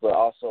 songs, but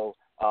also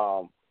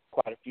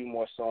quite a few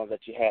more songs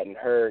that you hadn't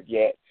heard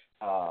yet,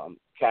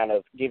 kind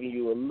of giving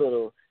you a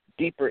little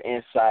deeper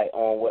insight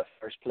on what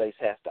First Place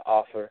has to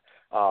offer.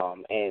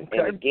 And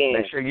again,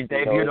 make sure you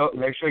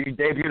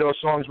debut those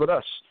songs with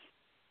us.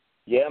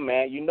 Yeah,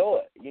 man, you know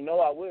it.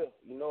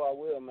 I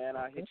will, man.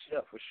 I'll hit you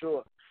up for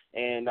sure.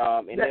 And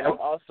then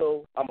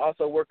I'm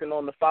also working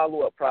on the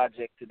follow-up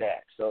project to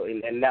that. So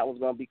and that was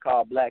going to be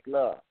called Black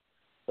Love.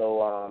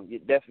 So you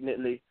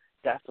definitely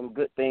got some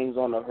good things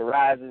on the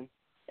horizon,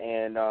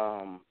 and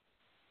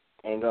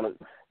gonna,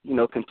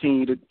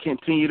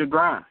 continue to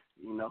grind,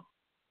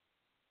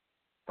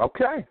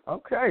 Okay.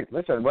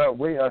 Listen, well,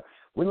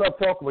 we love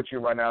talking with you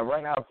right now.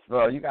 Right now,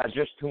 if you guys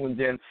just tuned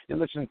in, you're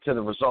listening to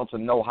the Results of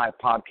No Hype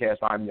podcast.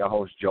 I'm your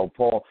host, Joe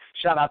Paul.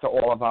 Shout out to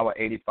all of our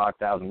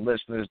 85,000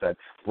 listeners that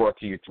brought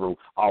to you through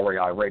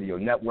RAI Radio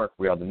Network.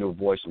 We are the new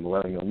voice of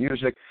millennial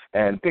music.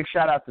 And big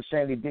shout out to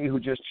Sandy D, who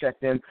just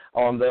checked in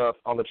on the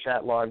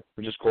chat line,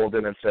 who just called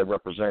in and said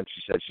represent.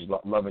 She said she's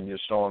loving your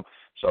song.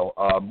 So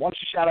why don't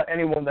you shout out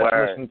anyone that's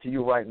listening to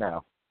you right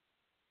now?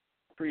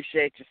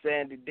 Appreciate you,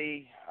 Sandy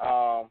D.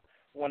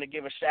 Want to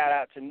give a shout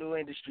out to New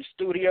Industry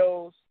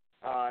Studios.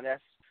 That's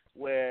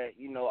where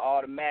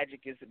all the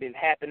magic has been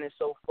happening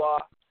so far.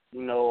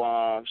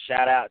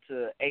 Shout out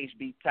to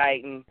HB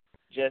Titan,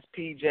 Just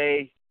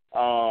PJ,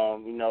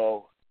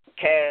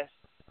 Cass.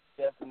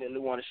 Definitely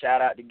want to shout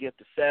out to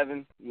Gift of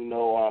Seven.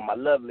 My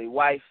lovely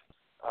wife.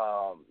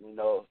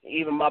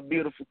 Even my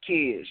beautiful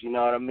kids. You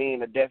know what I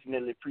mean? I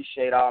definitely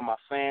appreciate all my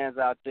fans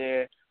out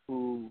there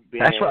who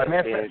been. That's right,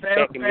 man.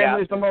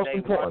 Family is the most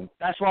important.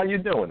 That's why you're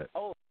doing it.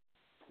 Oh.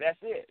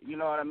 That's it. You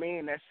know what I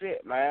mean? That's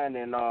it, man.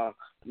 And,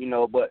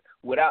 but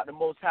without the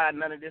Most High,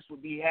 none of this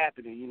would be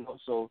happening,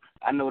 So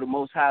I know the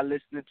Most High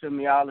listening to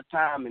me all the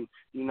time. And,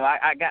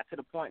 I got to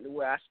the point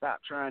where I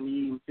stopped trying to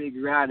even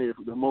figure out if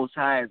the Most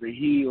High is a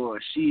he or a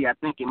she. I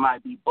think it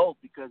might be both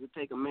because it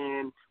take a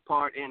man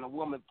part and a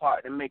woman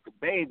part to make a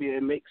baby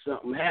and make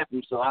something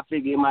happen. So I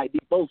figure it might be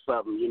both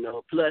of them,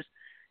 Plus,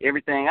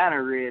 everything I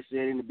done read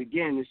said in the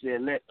beginning, it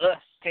said, let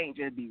us can't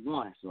just be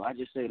one. So I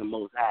just say the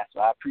Most High. So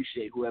I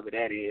appreciate whoever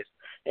that is.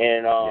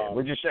 And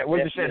would you say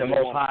the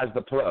Most High is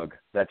the plug?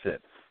 That's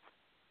it.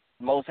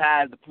 Most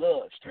High is the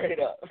plug, straight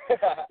up.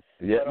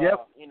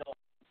 Yep.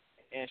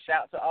 And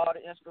shout to all the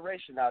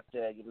inspiration out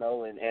there,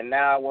 And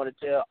now I want to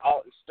tell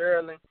Alton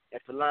Sterling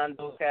and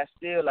Philando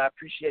Castile, I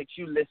appreciate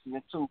you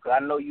listening too, because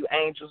I know you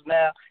angels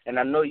now, and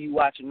I know you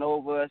watching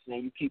over us,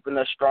 and you keeping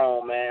us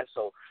strong, man.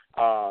 So,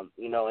 and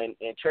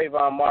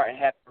Trayvon Martin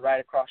happened right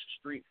across the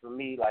street from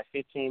me, like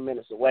 15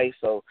 minutes away.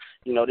 So,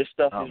 this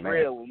stuff is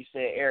real. When you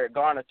say Eric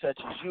Garner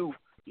touches you,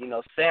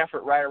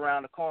 Sanford right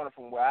around the corner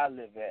from where I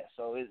live at.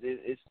 So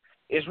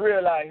it's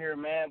real out here,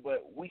 man,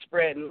 but we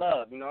spreading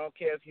love. I don't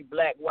care if you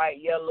black,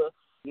 white, yellow,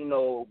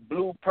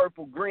 blue,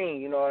 purple,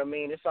 green, you know what I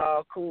mean? It's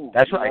all cool.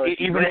 That's right.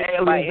 Even the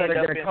aliens that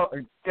are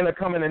going to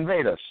come and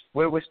invade us,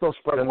 we're still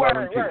spreading love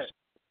and peace.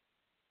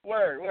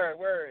 Word.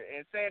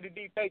 And Sandy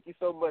D, thank you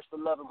so much for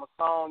loving my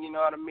song, you know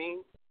what I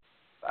mean?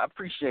 I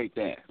appreciate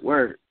that.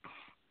 Word.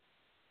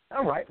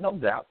 All right, no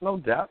doubt.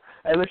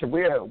 Hey, listen,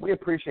 we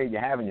appreciate you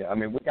having you. I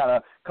mean, we got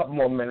a couple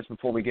more minutes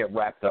before we get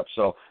wrapped up.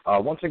 So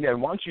once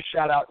again, why don't you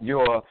shout out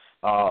your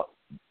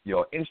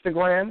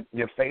Instagram,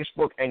 your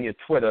Facebook, and your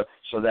Twitter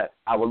so that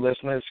our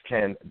listeners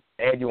can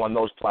add you on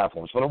those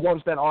platforms. For the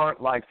ones that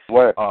aren't like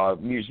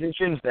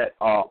musicians that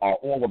are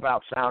all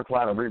about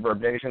SoundCloud and Reverb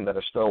Nation that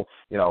are still,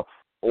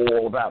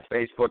 all about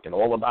Facebook and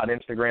all about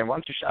Instagram, why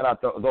don't you shout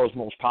out those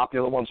most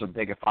popular ones so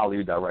they can follow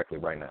you directly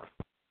right now?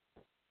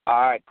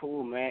 All right,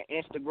 cool, man.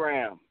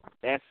 Instagram,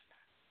 that's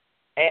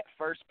at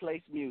First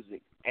Place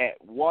Music. At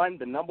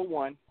the number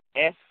one,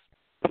 S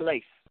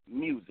Place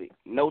Music.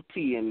 No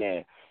T in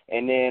there.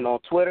 And then on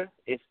Twitter,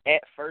 it's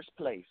at First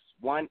Place.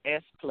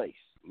 1S Place.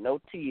 No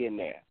T in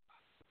there.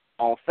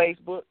 On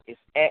Facebook,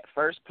 it's at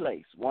First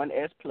Place.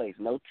 1S Place.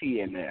 No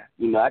T in there.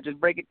 I just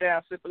break it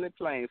down simple and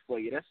plain for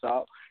you. That's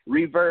all.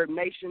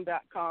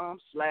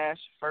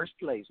 ReverbNation.com/First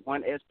Place.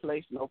 1S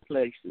Place. No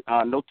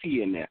no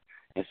T in there.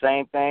 And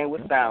same thing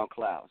with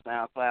SoundCloud.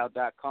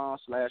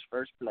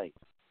 SoundCloud.com/First Place.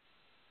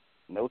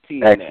 No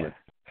T in there.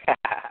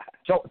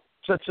 So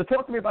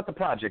talk to me about the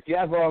project. Do you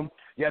have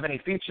any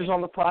features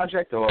on the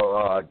project,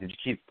 or did you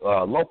keep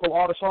local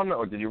artists on it,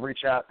 or did you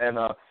reach out and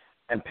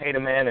pay the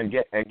man and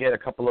get a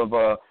couple of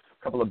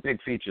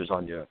big features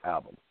on your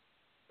album?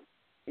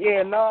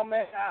 Yeah, no,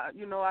 man.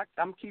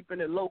 I'm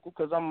keeping it local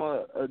because I'm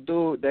a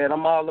dude that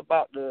I'm all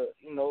about the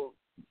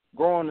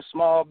growing the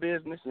small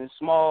business and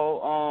small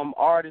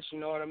artists. You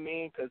know what I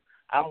mean? Because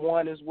I'm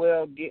one as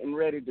well, getting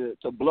ready to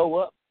blow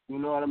up. You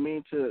know what I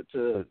mean?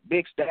 To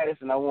big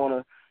status, and I want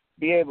to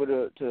be able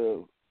to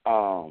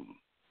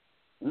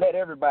let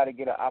everybody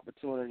get an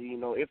opportunity,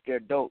 if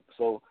they're dope.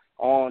 So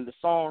on the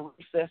song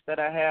Recess that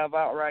I have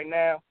out right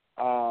now,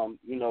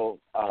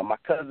 my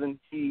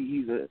cousin,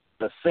 he's a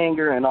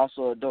singer and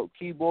also a dope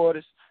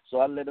keyboardist.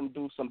 So I let him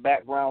do some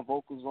background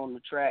vocals on the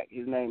track.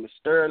 His name is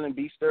Sterling,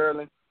 B.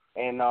 Sterling.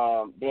 And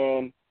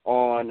then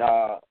on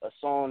a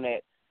song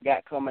that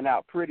got coming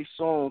out pretty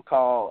soon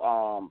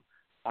called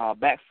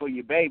Back for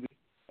Your Baby.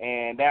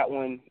 And that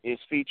one is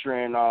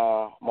featuring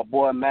my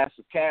boy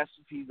Massive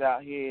Castle. He's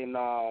out here in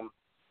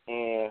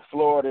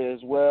Florida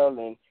as well,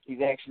 and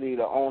he's actually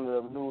the owner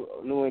of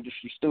New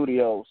Industry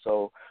Studios.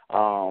 So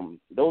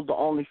those are the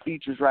only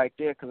features right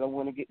there because I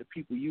want to get the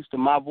people used to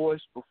my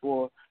voice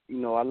before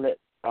I let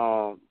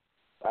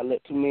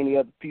too many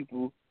other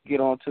people get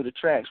onto the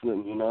tracks with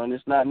me, and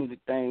it's not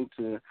anything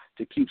to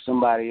keep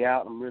somebody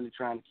out. I'm really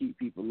trying to keep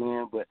people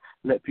in, but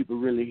let people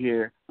really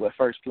hear what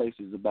First Place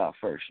is about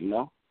first.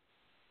 Yes,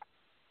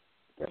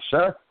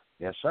 sir.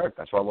 Yes, sir.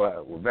 That's why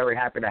we're very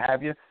happy to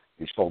have you.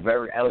 You spoke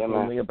very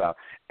eloquently about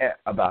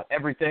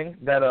everything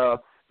that's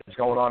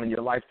going on in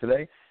your life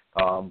today.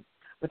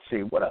 Let's see,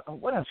 what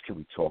else can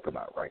we talk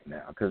about right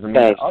now? Because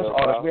us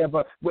artists,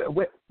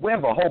 we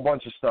have a whole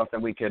bunch of stuff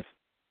that we can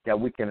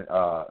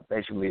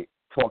basically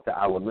talk to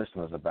our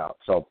listeners about.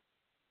 So,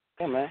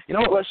 yeah, man.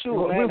 Well,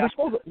 shoot, man. We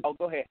spoke.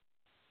 Go ahead.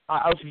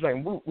 I was just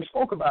saying we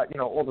spoke about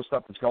all the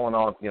stuff that's going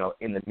on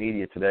in the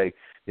media today,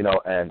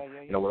 and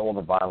with all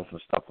the violence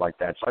and stuff like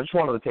that. So I just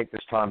wanted to take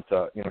this time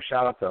to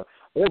shout out to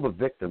all the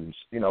victims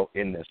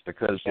in this,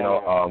 because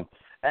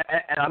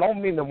and I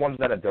don't mean the ones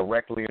that are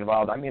directly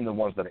involved. I mean the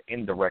ones that are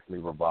indirectly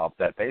involved,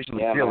 that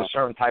basically feel a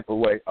certain type of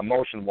way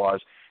emotion-wise.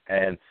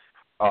 And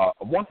I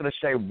wanted to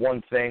say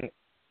one thing.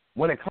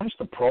 When it comes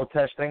to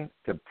protesting,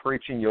 to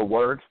preaching your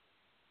word,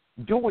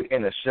 do it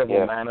in a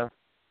civil manner.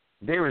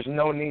 There is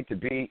no need to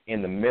be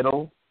in the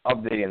middle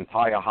of the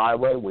entire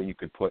highway where you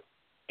could put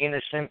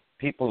innocent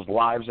people's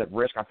lives at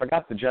risk. I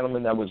forgot the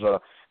gentleman that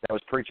was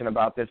preaching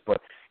about this,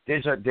 but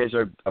there's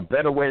a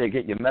better way to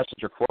get your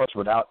message across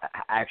without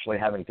actually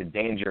having to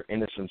endanger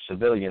innocent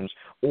civilians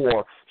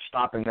or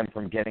stopping them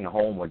from getting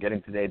home or getting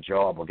to their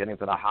job or getting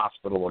to the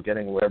hospital or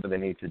getting wherever they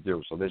need to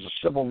do. So there's a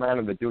civil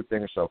manner to do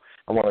things. So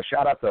I want to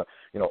shout out to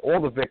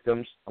all the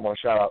victims. I want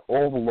to shout out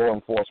all the law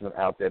enforcement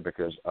out there,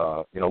 because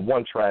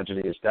one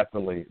tragedy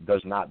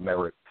does not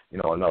merit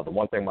another.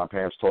 One thing my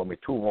parents taught me: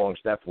 two wrongs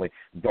definitely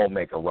don't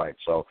make a right.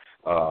 So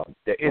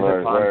there is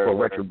a time for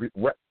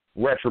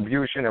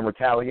retribution and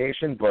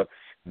retaliation, but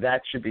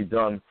that should be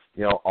done,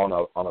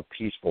 on a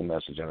peaceful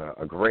message. And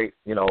a great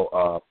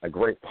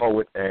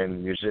poet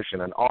and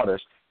musician and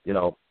artist,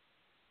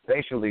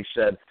 basically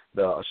said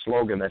a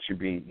slogan that should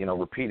be,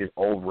 repeated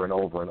over and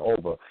over and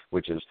over,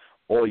 which is,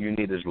 all you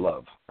need is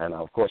love. And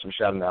of course, I'm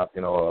shouting out,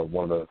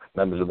 one of the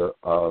members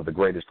of the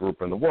greatest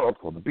group in the world,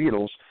 called the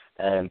Beatles.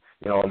 And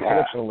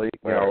unfortunately,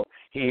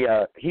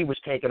 he was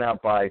taken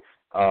out by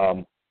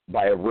a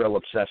real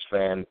obsessed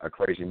fan, a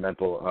crazy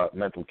mental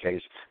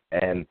case.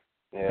 And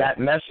that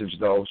message,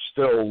 though,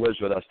 still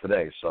lives with us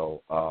today.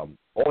 So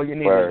all you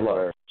need is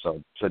love.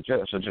 So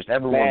just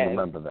everyone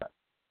remember that.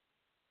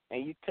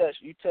 And you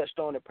touched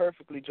on it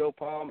perfectly, Joe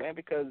Paul, man,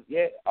 because,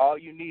 all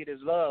you need is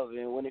love.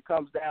 And when it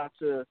comes down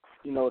to,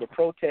 the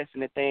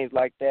protesting and things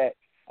like that,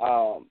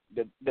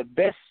 the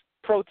best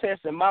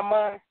protest in my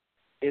mind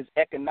is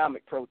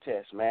economic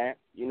protest, man.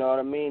 You know what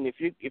I mean?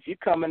 If you're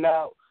coming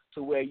out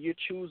to where you're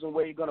choosing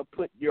where you're going to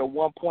put your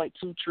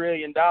 $1.2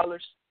 trillion,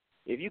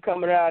 if you're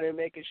coming out and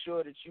making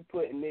sure that you're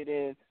putting it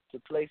into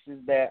places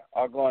that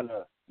are going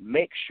to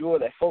make sure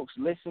that folks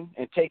listen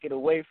and take it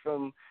away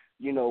from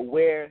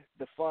where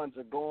the funds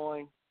are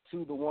going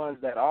to the ones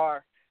that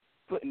are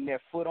putting their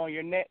foot on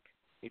your neck.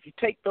 If you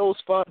take those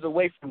funds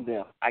away from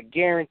them, I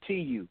guarantee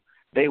you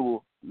they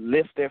will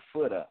lift their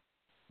foot up.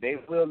 They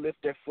will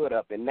lift their foot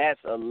up, and that's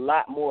a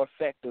lot more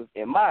effective,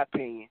 in my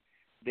opinion,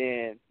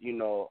 than,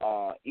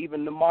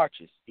 even the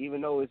marches.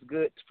 Even though it's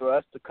good for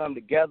us to come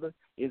together,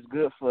 it's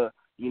good for,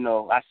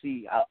 I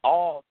see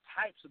all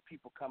types of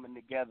people coming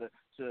together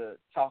to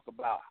talk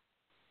about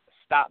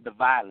stop the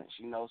violence,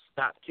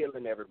 stop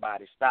killing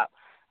everybody, stop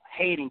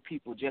hating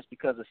people just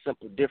because of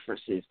simple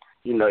differences.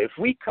 If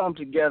we come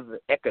together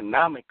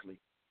economically,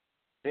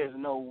 there's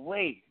no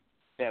way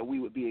that we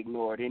would be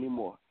ignored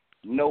anymore.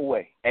 No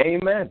way.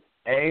 Amen.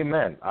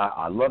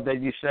 I love that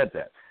you said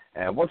that.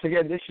 And once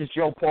again, this is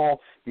Joe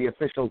Paul, the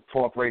official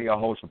talk radio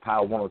host of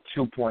Power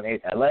 102.8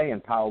 LA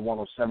and Power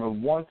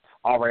 107.1,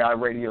 RAI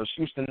Radio's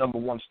Houston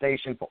 #1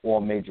 station for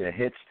all major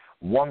hits.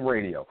 One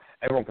Radio.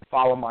 Everyone can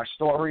follow my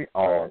story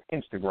on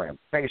Instagram,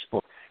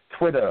 Facebook,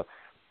 Twitter,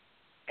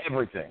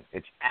 everything.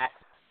 It's at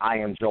I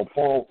Am Joe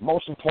Paul.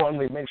 Most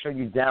importantly, make sure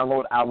you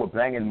download our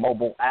banging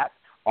mobile app,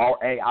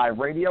 RAI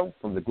Radio,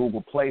 from the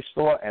Google Play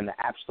Store and the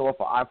App Store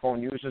for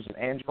iPhone users and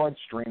Android.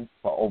 Stream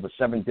for over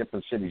 7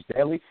 different cities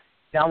daily.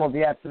 Download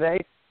the app today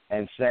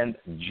and send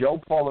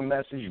Joe Paul a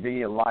message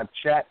via live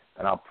chat,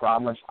 and I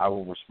promise I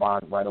will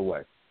respond right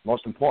away.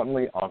 Most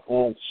importantly, on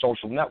all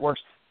social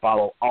networks,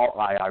 follow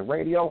RAI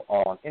Radio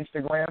on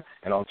Instagram,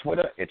 and on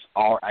Twitter, it's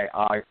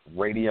RAI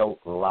Radio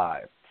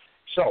Live.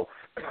 So,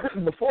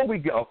 before we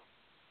go,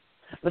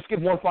 let's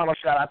give one final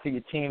shout-out to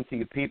your team, to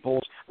your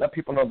peoples. Let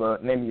people know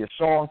the name of your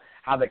song,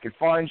 how they can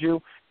find you,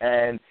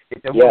 and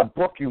if they want to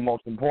book you,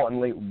 most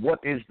importantly, what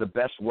is the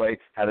best way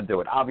how to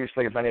do it?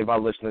 Obviously, if any of our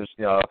listeners,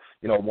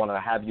 want to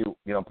have you,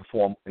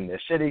 perform in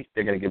their city,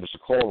 they're going to give us a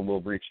call, and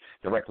we'll reach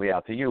directly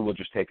out to you. We'll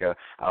just take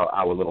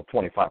our little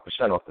 25%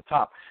 off the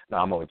top. No,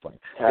 I'm only playing.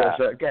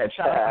 So, again,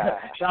 shout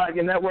out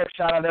your network,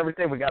 shout out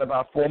everything. We got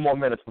about 4 more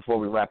minutes before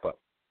we wrap up.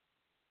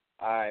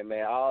 All right,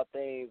 man. All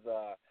things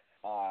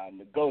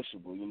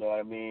negotiable, you know what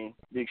I mean?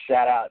 Big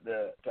shout out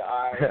to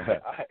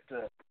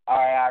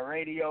RAI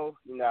Radio.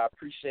 I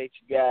appreciate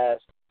you guys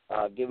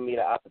giving me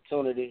the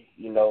opportunity.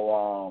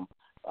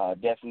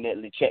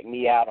 Definitely check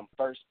me out. I'm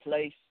First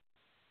Place.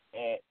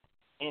 At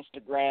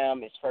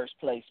Instagram, it's First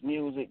Place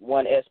Music,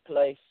 1S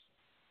Place.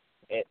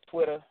 At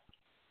Twitter,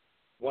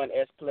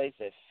 1S Place.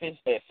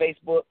 At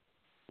Facebook,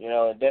 you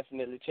know,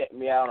 definitely check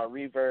me out on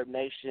Reverb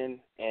Nation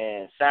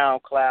and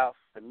SoundCloud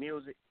for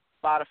music,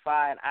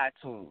 Spotify, and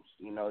iTunes.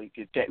 You know, you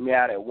can check me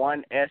out at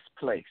 1S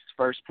Place,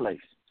 First Place.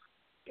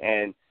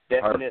 And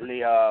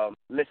definitely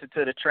listen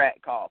to the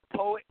track called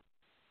Poet,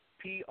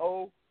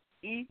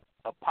 P-O-E',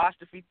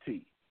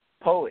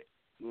 Poet,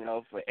 you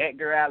know, for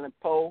Edgar Allan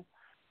Poe,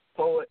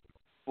 Poet,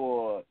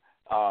 for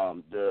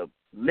the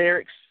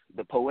lyrics,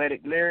 the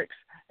poetic lyrics,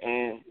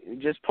 and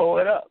just pull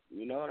it up.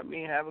 You know what I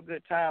mean? Have a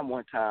good time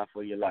one time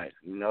for your life.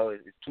 You know,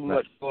 it's too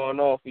much going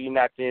on for you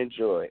not to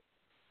enjoy it.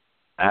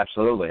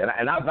 Absolutely,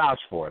 and I vouch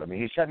for it. I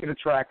mean, he sent me the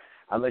track.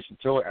 I listened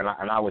to it, and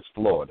I was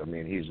floored. I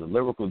mean, he's a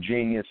lyrical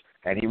genius,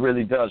 and he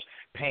really does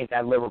paint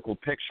that lyrical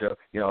picture.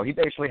 You know, he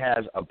basically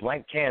has a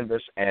blank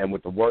canvas, and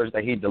with the words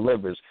that he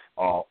delivers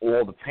are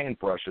all the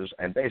paintbrushes,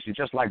 and basically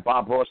just like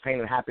Bob Ross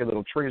painting happy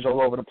little trees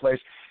all over the place,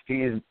 he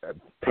is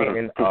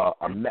painting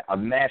a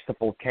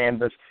masterful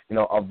canvas, you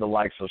know, of the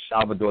likes of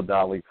Salvador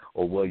Dali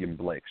or William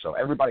Blake. So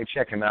everybody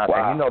check him out.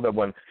 Wow. And you know that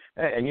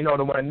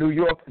when in New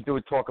York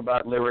dude talk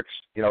about lyrics,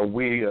 you know,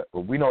 we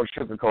don't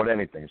sugarcoat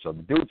anything. So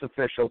the dude's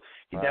official.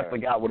 He definitely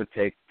got what it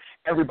takes.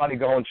 Everybody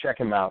go and check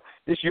him out.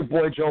 This is your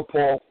boy Joe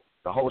Paul,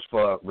 the host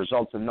for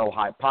Results in No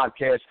Hype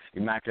podcast.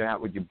 You're maxing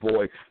out with your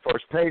boy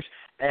First Pace,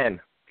 and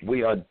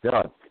we are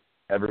done.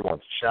 Everyone,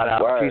 shout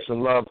out, peace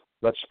and love.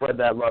 Let's spread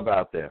that love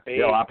out there. Peace.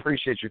 Yo, I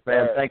appreciate you,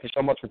 fam. Thank you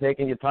so much for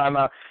taking your time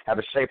out. Have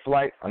a safe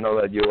flight. I know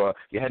that you're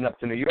heading up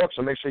to New York,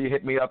 so make sure you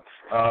hit me up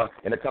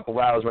in a couple of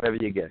hours whenever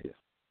you get here.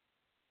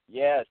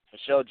 Yes, for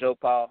sure, Joe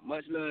Paul.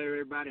 Much love,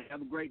 everybody.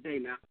 Have a great day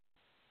now.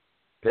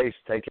 Peace.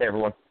 Take care,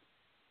 everyone.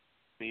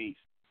 Peace.